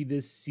messy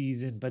this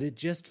season, but it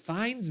just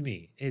finds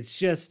me. It's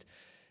just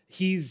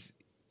he's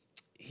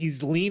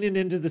leaning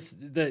into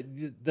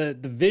the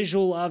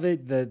visual of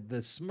it,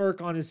 the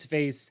smirk on his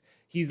face.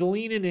 He's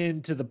leaning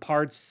into the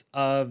parts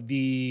of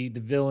the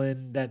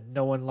villain that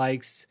no one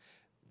likes.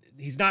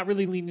 He's not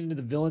really leaning into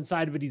the villain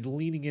side of it. He's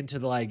leaning into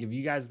the, like, if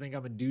you guys think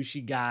I'm a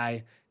douchey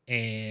guy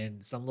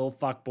and some little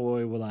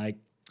fuckboy will, like,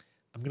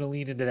 I'm going to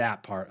lean into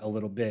that part a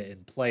little bit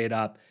and play it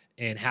up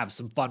and have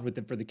some fun with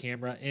it for the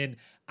camera. And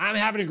I'm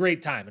having a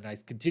great time. And I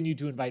continue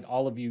to invite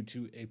all of you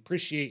to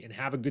appreciate and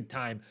have a good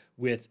time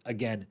with,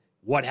 again,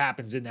 what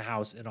happens in the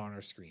house and on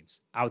our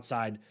screens.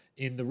 Outside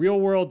in the real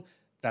world,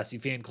 Fessy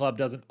Fan Club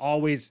doesn't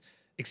always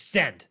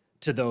extend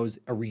to those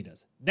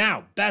arenas.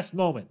 Now, best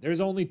moment.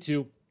 There's only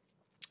 2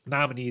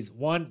 nominees.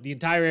 One, the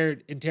entire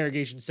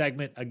interrogation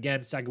segment.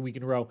 Again, second week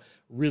in a row.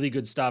 Really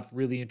good stuff.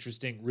 Really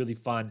interesting. Really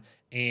fun.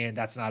 And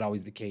that's not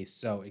always the case.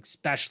 So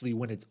especially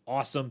when it's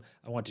awesome,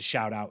 I want to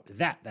shout out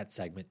that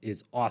segment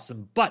is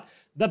awesome. But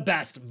the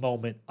best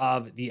moment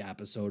of the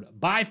episode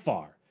by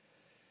far,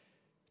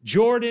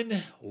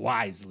 Jordan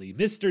Wisely,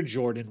 Mr.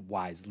 Jordan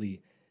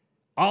Wisely,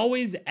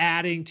 always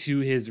adding to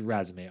his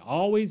resume,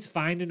 always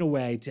finding a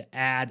way to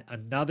add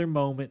another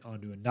moment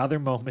onto another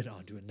moment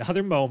onto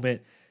another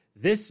moment.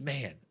 This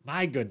man,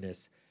 my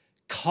goodness,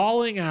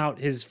 calling out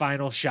his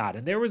final shot.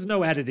 And there was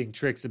no editing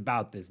tricks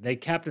about this. They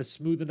kept a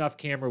smooth enough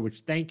camera,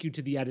 which thank you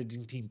to the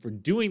editing team for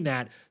doing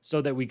that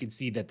so that we could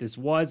see that this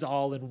was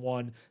all in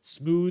one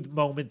smooth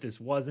moment. This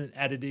wasn't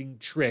editing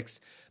tricks,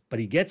 but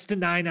he gets to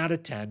 9 out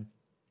of 10.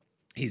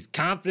 He's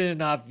confident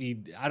enough.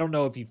 I don't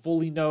know if he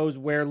fully knows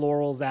where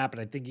Laurel's at, but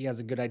I think he has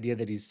a good idea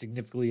that he's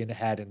significantly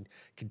ahead and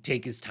can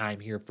take his time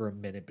here for a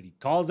minute. But he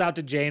calls out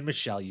to Jay and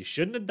Michelle, you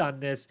shouldn't have done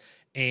this.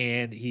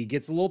 And he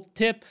gets a little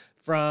tip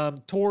from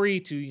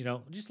Tori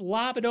to, just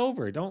lob it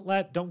over.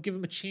 Don't give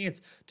him a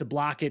chance to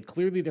block it.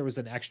 Clearly there was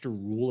an extra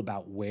rule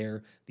about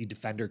where the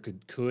defender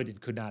could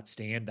and could not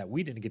stand that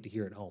we didn't get to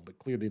hear at home, but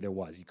clearly there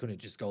was. You couldn't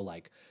just go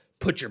like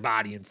put your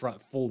body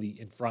fully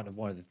in front of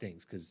one of the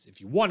things. Because if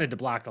you wanted to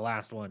block the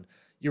last one,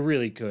 you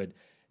really could.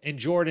 And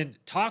Jordan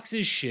talks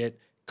his shit,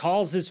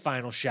 calls his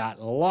final shot,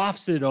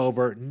 lofts it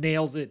over,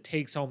 nails it,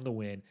 takes home the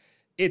win.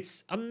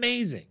 It's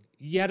amazing.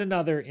 Yet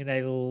another in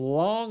a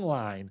long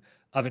line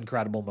of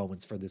incredible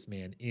moments for this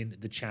man in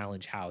the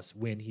Challenge House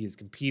when he is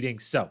competing.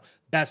 So,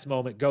 best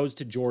moment goes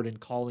to Jordan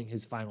calling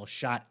his final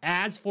shot.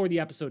 As for the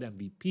episode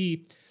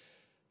MVP,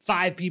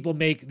 5 people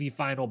make the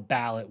final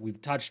ballot.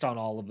 We've touched on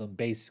all of them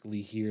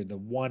basically here. The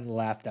one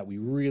left that we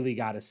really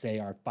got to say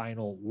our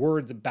final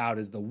words about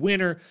is the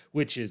winner,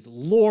 which is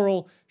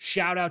Laurel.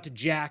 Shout out to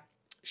Jack.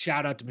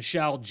 Shout out to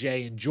Michelle,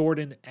 Jay, and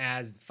Jordan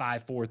as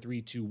 5, 4,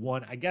 3, 2,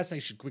 1. I guess I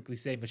should quickly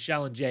say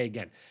Michelle and Jay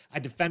again. I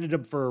defended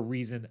them for a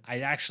reason.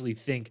 I actually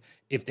think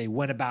if they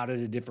went about it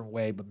a different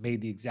way but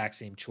made the exact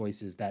same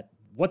choices, that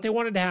what they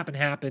wanted to happen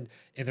happened,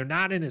 and they're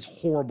not in as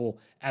horrible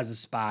as a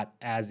spot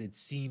as it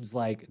seems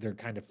like they're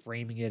kind of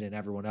framing it, and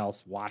everyone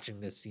else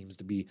watching this seems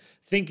to be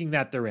thinking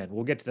that they're in.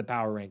 We'll get to the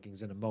power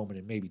rankings in a moment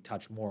and maybe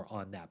touch more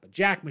on that. But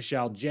Jack,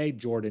 Michelle, Jay,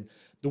 Jordan,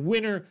 the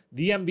winner,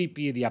 the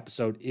MVP of the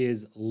episode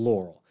is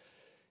Laurel.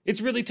 It's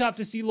really tough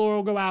to see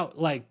Laurel go out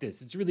like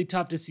this. It's really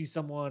tough to see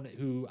someone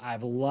who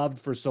I've loved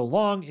for so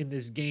long in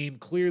this game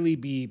clearly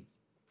be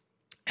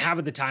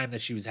having the time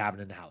that she was having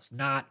in the house,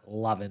 not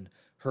loving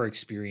her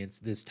experience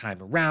this time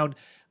around.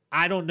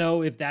 I don't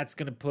know if that's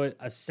going to put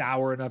a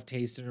sour enough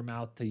taste in her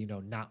mouth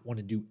to, not want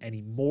to do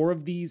any more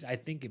of these. I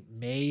think it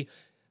may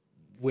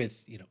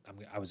with,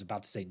 I was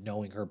about to say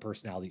knowing her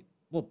personality.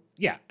 Well,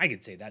 yeah, I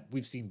could say that.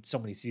 We've seen so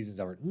many seasons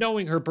of her.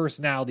 Knowing her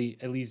personality,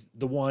 at least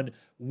the one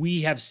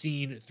we have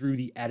seen through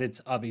the edits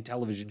of a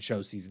television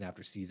show season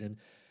after season,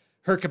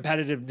 her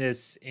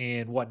competitiveness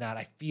and whatnot,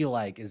 I feel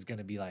like is going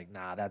to be like,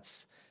 nah,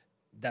 that's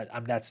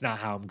not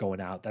how I'm going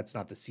out. That's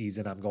not the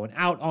season I'm going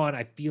out on.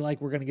 I feel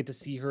like we're going to get to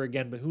see her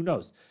again, but who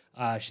knows?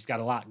 She's got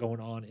a lot going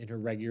on in her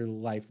regular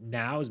life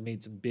now, has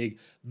made some big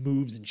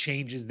moves and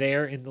changes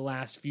there in the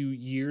last few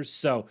years.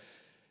 So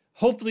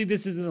hopefully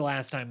this isn't the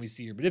last time we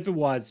see her, but if it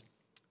was,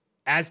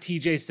 as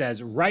TJ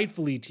says,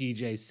 rightfully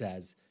TJ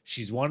says,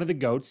 she's one of the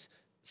GOATs.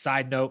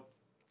 Side note,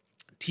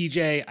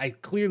 TJ, I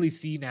clearly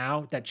see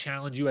now that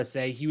Challenge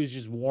USA, he was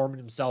just warming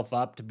himself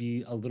up to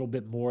be a little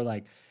bit more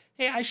like,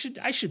 hey, I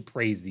should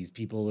praise these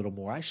people a little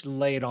more. I should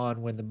lay it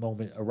on when the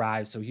moment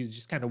arrives. So he was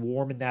just kind of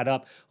warming that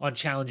up on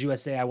Challenge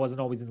USA. I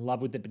wasn't always in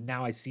love with it, but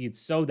now I see it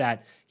so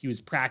that he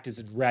was practiced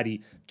and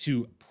ready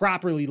to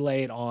properly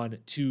lay it on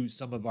to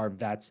some of our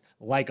vets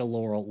like a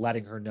Laurel,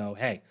 letting her know,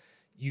 hey,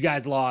 you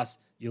guys lost.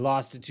 You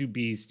lost to 2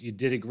 beasts. You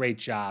did a great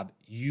job.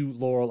 You,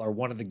 Laurel, are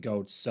one of the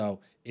GOATs,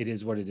 so it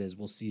is what it is.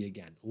 We'll see you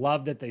again.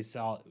 Love that they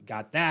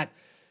got that.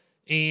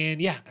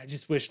 And yeah, I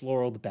just wish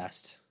Laurel the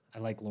best. I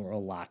like Laurel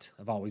a lot.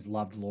 I've always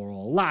loved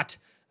Laurel a lot.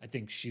 I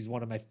think she's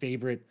one of my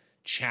favorite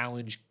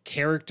Challenge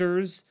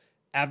characters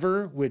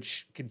ever,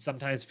 which can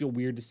sometimes feel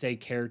weird to say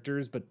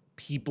characters, but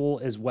people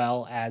as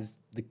well as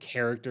the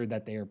character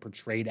that they are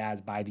portrayed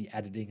as by the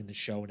editing and the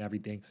show and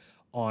everything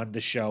on the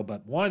show.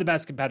 But one of the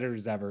best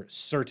competitors ever,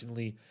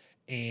 certainly.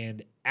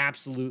 And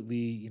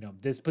absolutely,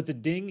 this puts a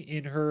ding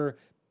in her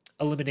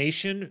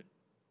elimination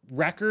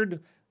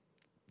record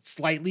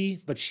slightly,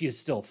 but she is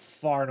still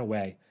far and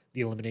away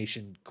the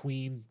elimination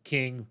queen,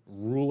 king,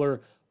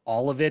 ruler,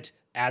 all of it.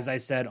 As I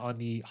said on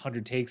the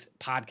 100 Takes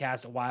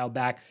podcast a while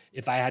back,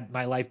 if I had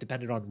my life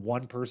depended on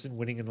one person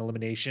winning an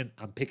elimination,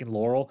 I'm picking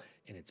Laurel,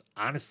 and it's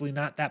honestly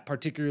not that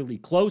particularly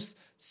close.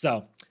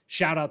 So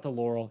shout out to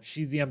Laurel.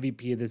 She's the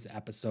MVP of this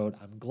episode.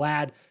 I'm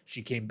glad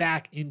she came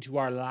back into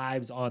our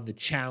lives on the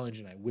challenge,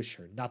 and I wish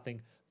her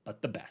nothing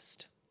but the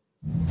best.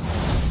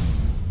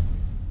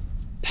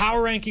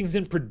 Power rankings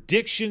and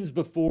predictions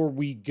before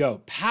we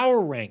go. Power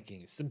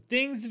rankings. Some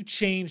things have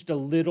changed a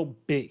little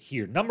bit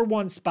here. Number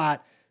 1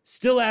 spot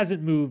still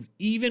hasn't moved,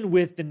 even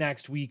with the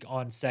next week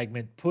on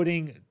segment,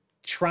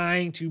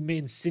 trying to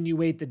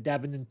insinuate that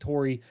Devin and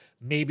Tori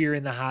maybe are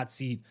in the hot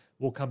seat.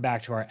 We'll come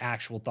back to our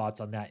actual thoughts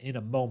on that in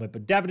a moment.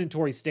 But Devin and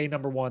Tori stay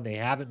number 1. They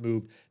haven't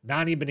moved.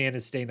 Nany and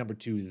Bananas stay number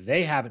 2.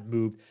 They haven't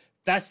moved.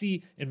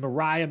 Fessy and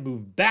Mariah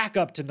move back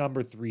up to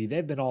number 3.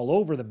 They've been all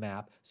over the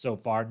map so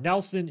far.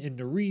 Nelson and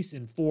Nerese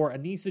in 4.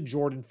 Anissa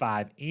Jordan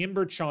 5.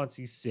 Amber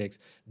Chauncey 6.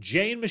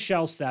 Jay and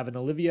Michelle 7.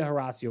 Olivia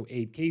Horacio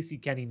 8. Casey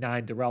Kenny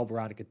 9. Darrell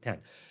Veronica 10.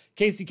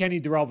 Casey Kenny,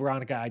 Darrell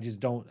Veronica,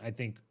 I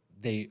think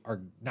they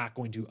are not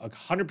going to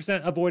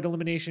 100% avoid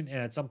elimination. And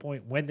at some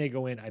point when they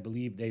go in, I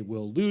believe they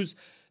will lose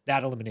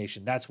that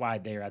elimination. That's why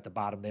they're at the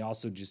bottom. They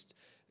also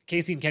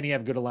Casey and Kenny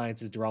have good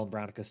alliances. Darrell and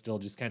Veronica still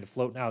just kind of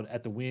floating out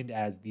at the wind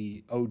as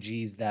the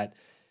OGs that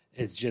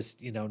is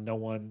just, no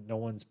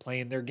one's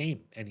playing their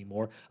game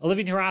anymore.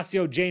 Olivia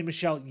Horacio, Jay and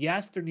Michelle,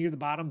 yes, they're near the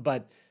bottom,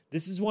 but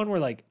this is one where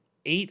like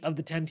 8 of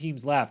the 10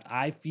 teams left,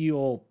 I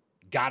feel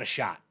got a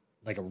shot,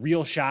 like a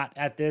real shot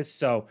at this.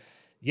 So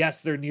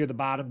yes, they're near the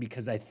bottom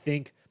because I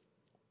think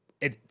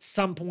at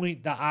some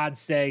point the odds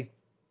say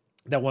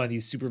that one of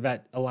these Super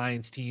Vet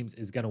Alliance teams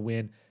is going to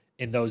win.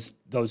 And those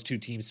 2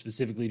 teams,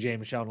 specifically Jay and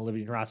Michelle and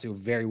Olivia and Horacio,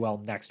 very well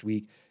next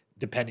week.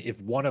 If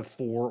one of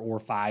 4 or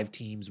 5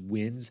 teams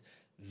wins,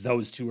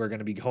 those two are going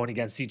to be going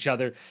against each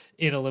other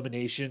in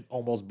elimination,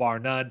 almost bar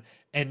none.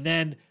 And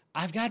then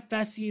I've got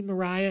Fessy and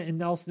Mariah and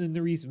Nelson and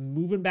Nurys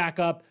moving back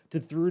up to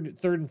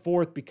third and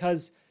fourth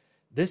because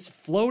this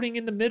floating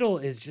in the middle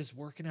is just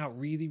working out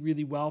really,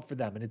 really well for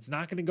them. And it's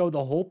not going to go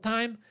the whole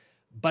time,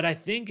 but I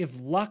think if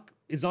luck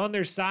is on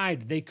their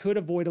side, they could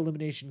avoid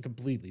elimination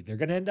completely. They're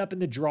going to end up in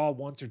the draw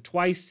once or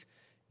twice,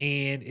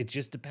 and it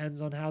just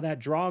depends on how that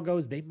draw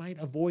goes. They might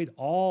avoid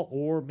all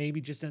or maybe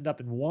just end up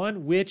in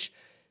one, which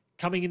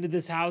coming into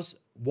this house,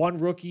 one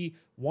rookie,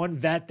 one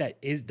vet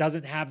that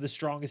doesn't have the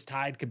strongest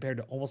tide compared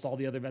to almost all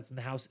the other vets in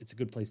the house. It's a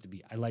good place to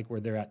be. I like where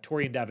they're at.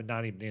 Tori and Devin,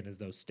 Nany Bananas,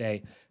 though,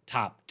 stay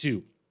top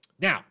two.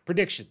 Now,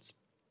 predictions.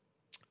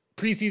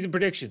 Preseason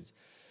predictions.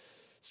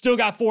 Still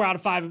got 4 out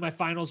of 5 in my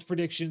finals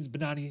predictions.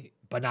 Banani,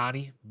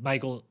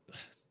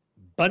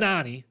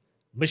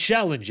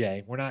 Michelle and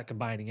Jay. We're not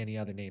combining any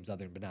other names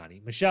other than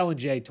Banani. Michelle and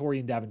Jay, Tori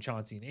and Devin,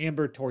 Chauncey and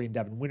Amber. Tori and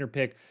Devin winner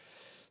pick.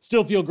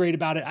 Still feel great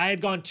about it. I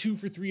had gone 2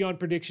 for 3 on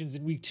predictions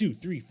in week 2,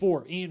 3,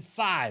 4, and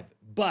 5.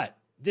 But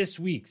this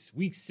week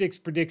 6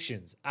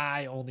 predictions,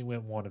 I only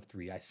went 1 of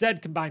 3. I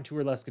said combined 2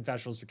 or less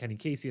confessionals for Kenny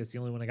Casey. That's the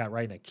only one I got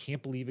right, and I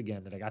can't believe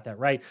again that I got that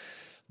right.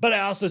 But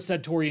I also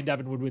said Tori and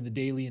Devin would win the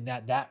daily, and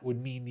that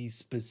would mean these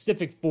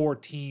specific 4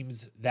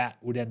 teams that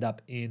would end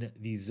up in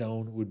the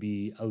zone would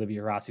be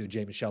Olivia Horacio,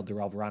 Jay, Michelle,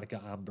 Darrell,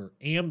 Veronica,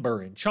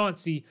 Amber, and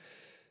Chauncey.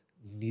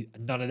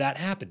 None of that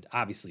happened.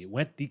 Obviously, it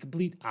went the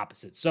complete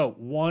opposite. So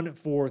 1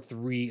 for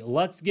 3.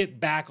 Let's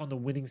get back on the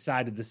winning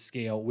side of the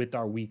scale with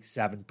our week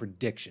 7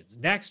 predictions.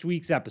 Next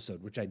week's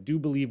episode, which I do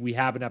believe we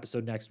have an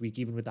episode next week,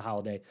 even with the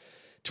holiday,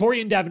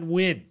 Tori and Devin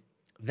win.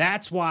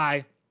 That's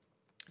why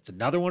it's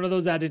another one of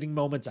those editing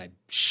moments. I'm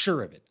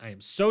sure of it. I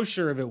am so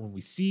sure of it when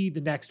we see the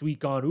next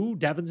week on, ooh,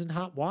 Devin's in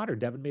hot water.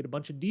 Devin made a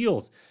bunch of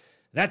deals.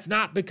 That's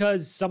not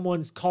because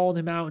someone's calling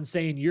him out and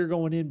saying you're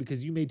going in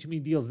because you made too many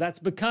deals. That's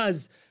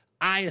because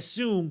I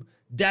assume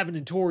Devin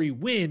and Tori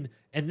win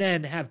and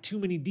then have too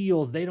many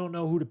deals. They don't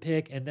know who to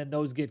pick, and then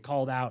those get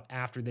called out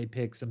after they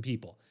pick some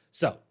people.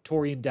 So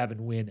Tori and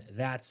Devin win.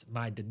 That's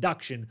my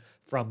deduction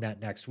from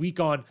that next week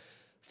on.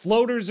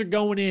 Floaters are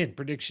going in,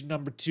 prediction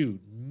number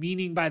 2,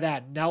 meaning by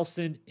that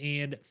Nelson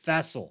and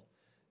Fessel.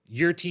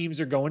 Your teams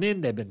are going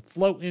in. They've been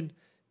floating,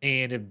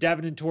 and if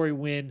Devin and Tori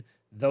win,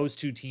 those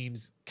 2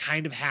 teams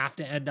kind of have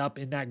to end up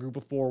in that group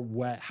of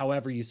 4,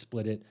 however you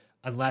split it,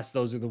 unless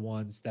those are the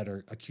ones that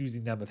are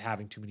accusing them of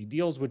having too many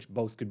deals, which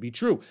both could be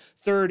true.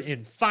 Third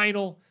and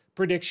final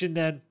prediction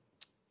then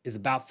is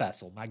about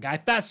Fessel. My guy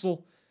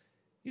Fessel,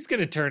 he's going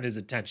to turn his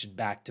attention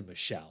back to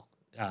Michelle.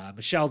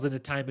 Michelle's in a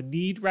time of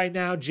need right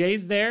now.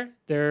 Jay's there.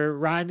 They're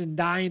riding and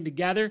dying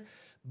together.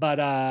 But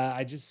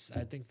I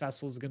think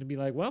Fessel's going to be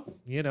like, well,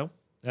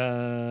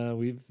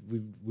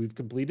 we've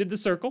completed the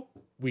circle.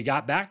 We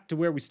got back to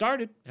where we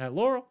started at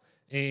Laurel,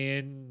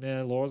 and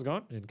Laurel's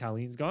gone and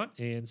Colleen's gone.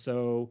 And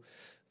so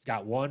we've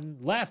got one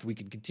left. We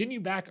can continue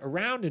back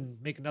around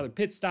and make another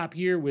pit stop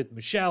here with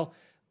Michelle.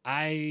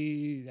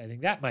 I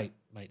think that might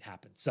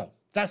happen. So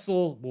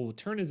Fessel will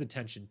turn his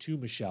attention to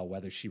Michelle.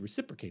 Whether she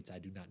reciprocates, I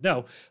do not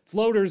know.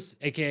 Floaters,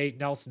 a.k.a.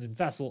 Nelson and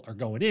Fessel, are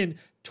going in.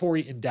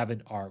 Tori and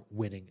Devin are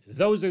winning.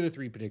 Those are the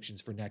 3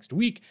 predictions for next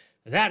week.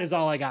 That is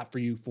all I got for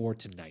you for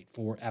tonight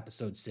for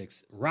episode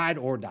 6, Ride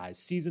or Die,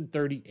 season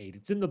 38.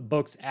 It's in the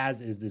books,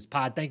 as is this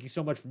pod. Thank you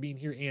so much for being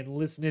here and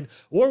listening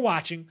or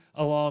watching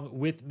along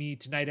with me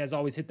tonight. As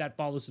always, hit that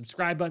follow,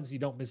 subscribe button so you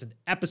don't miss an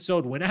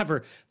episode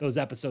whenever those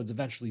episodes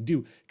eventually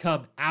do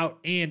come out.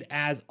 And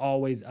as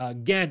always,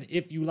 again,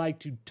 if you like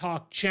to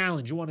talk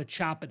challenge, you want to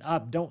chop it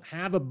up, don't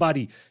have a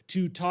buddy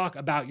to talk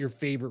about your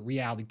favorite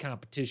reality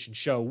competition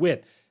show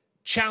with,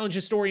 Challenge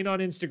Historian on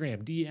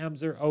Instagram.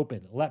 DMs are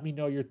open. Let me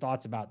know your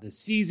thoughts about this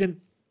season,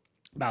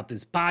 about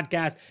this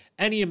podcast,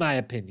 any of my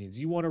opinions.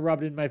 You want to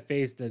rub it in my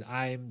face that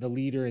I'm the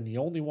leader and the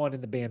only one in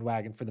the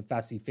bandwagon for the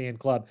Fessy fan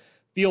club,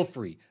 feel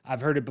free.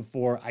 I've heard it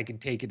before. I can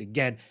take it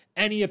again.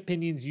 Any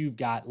opinions you've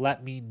got,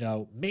 let me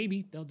know.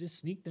 Maybe they'll just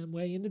sneak them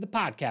way into the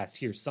podcast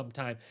here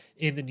sometime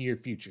in the near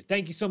future.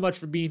 Thank you so much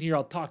for being here.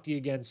 I'll talk to you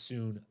again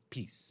soon.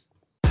 Peace.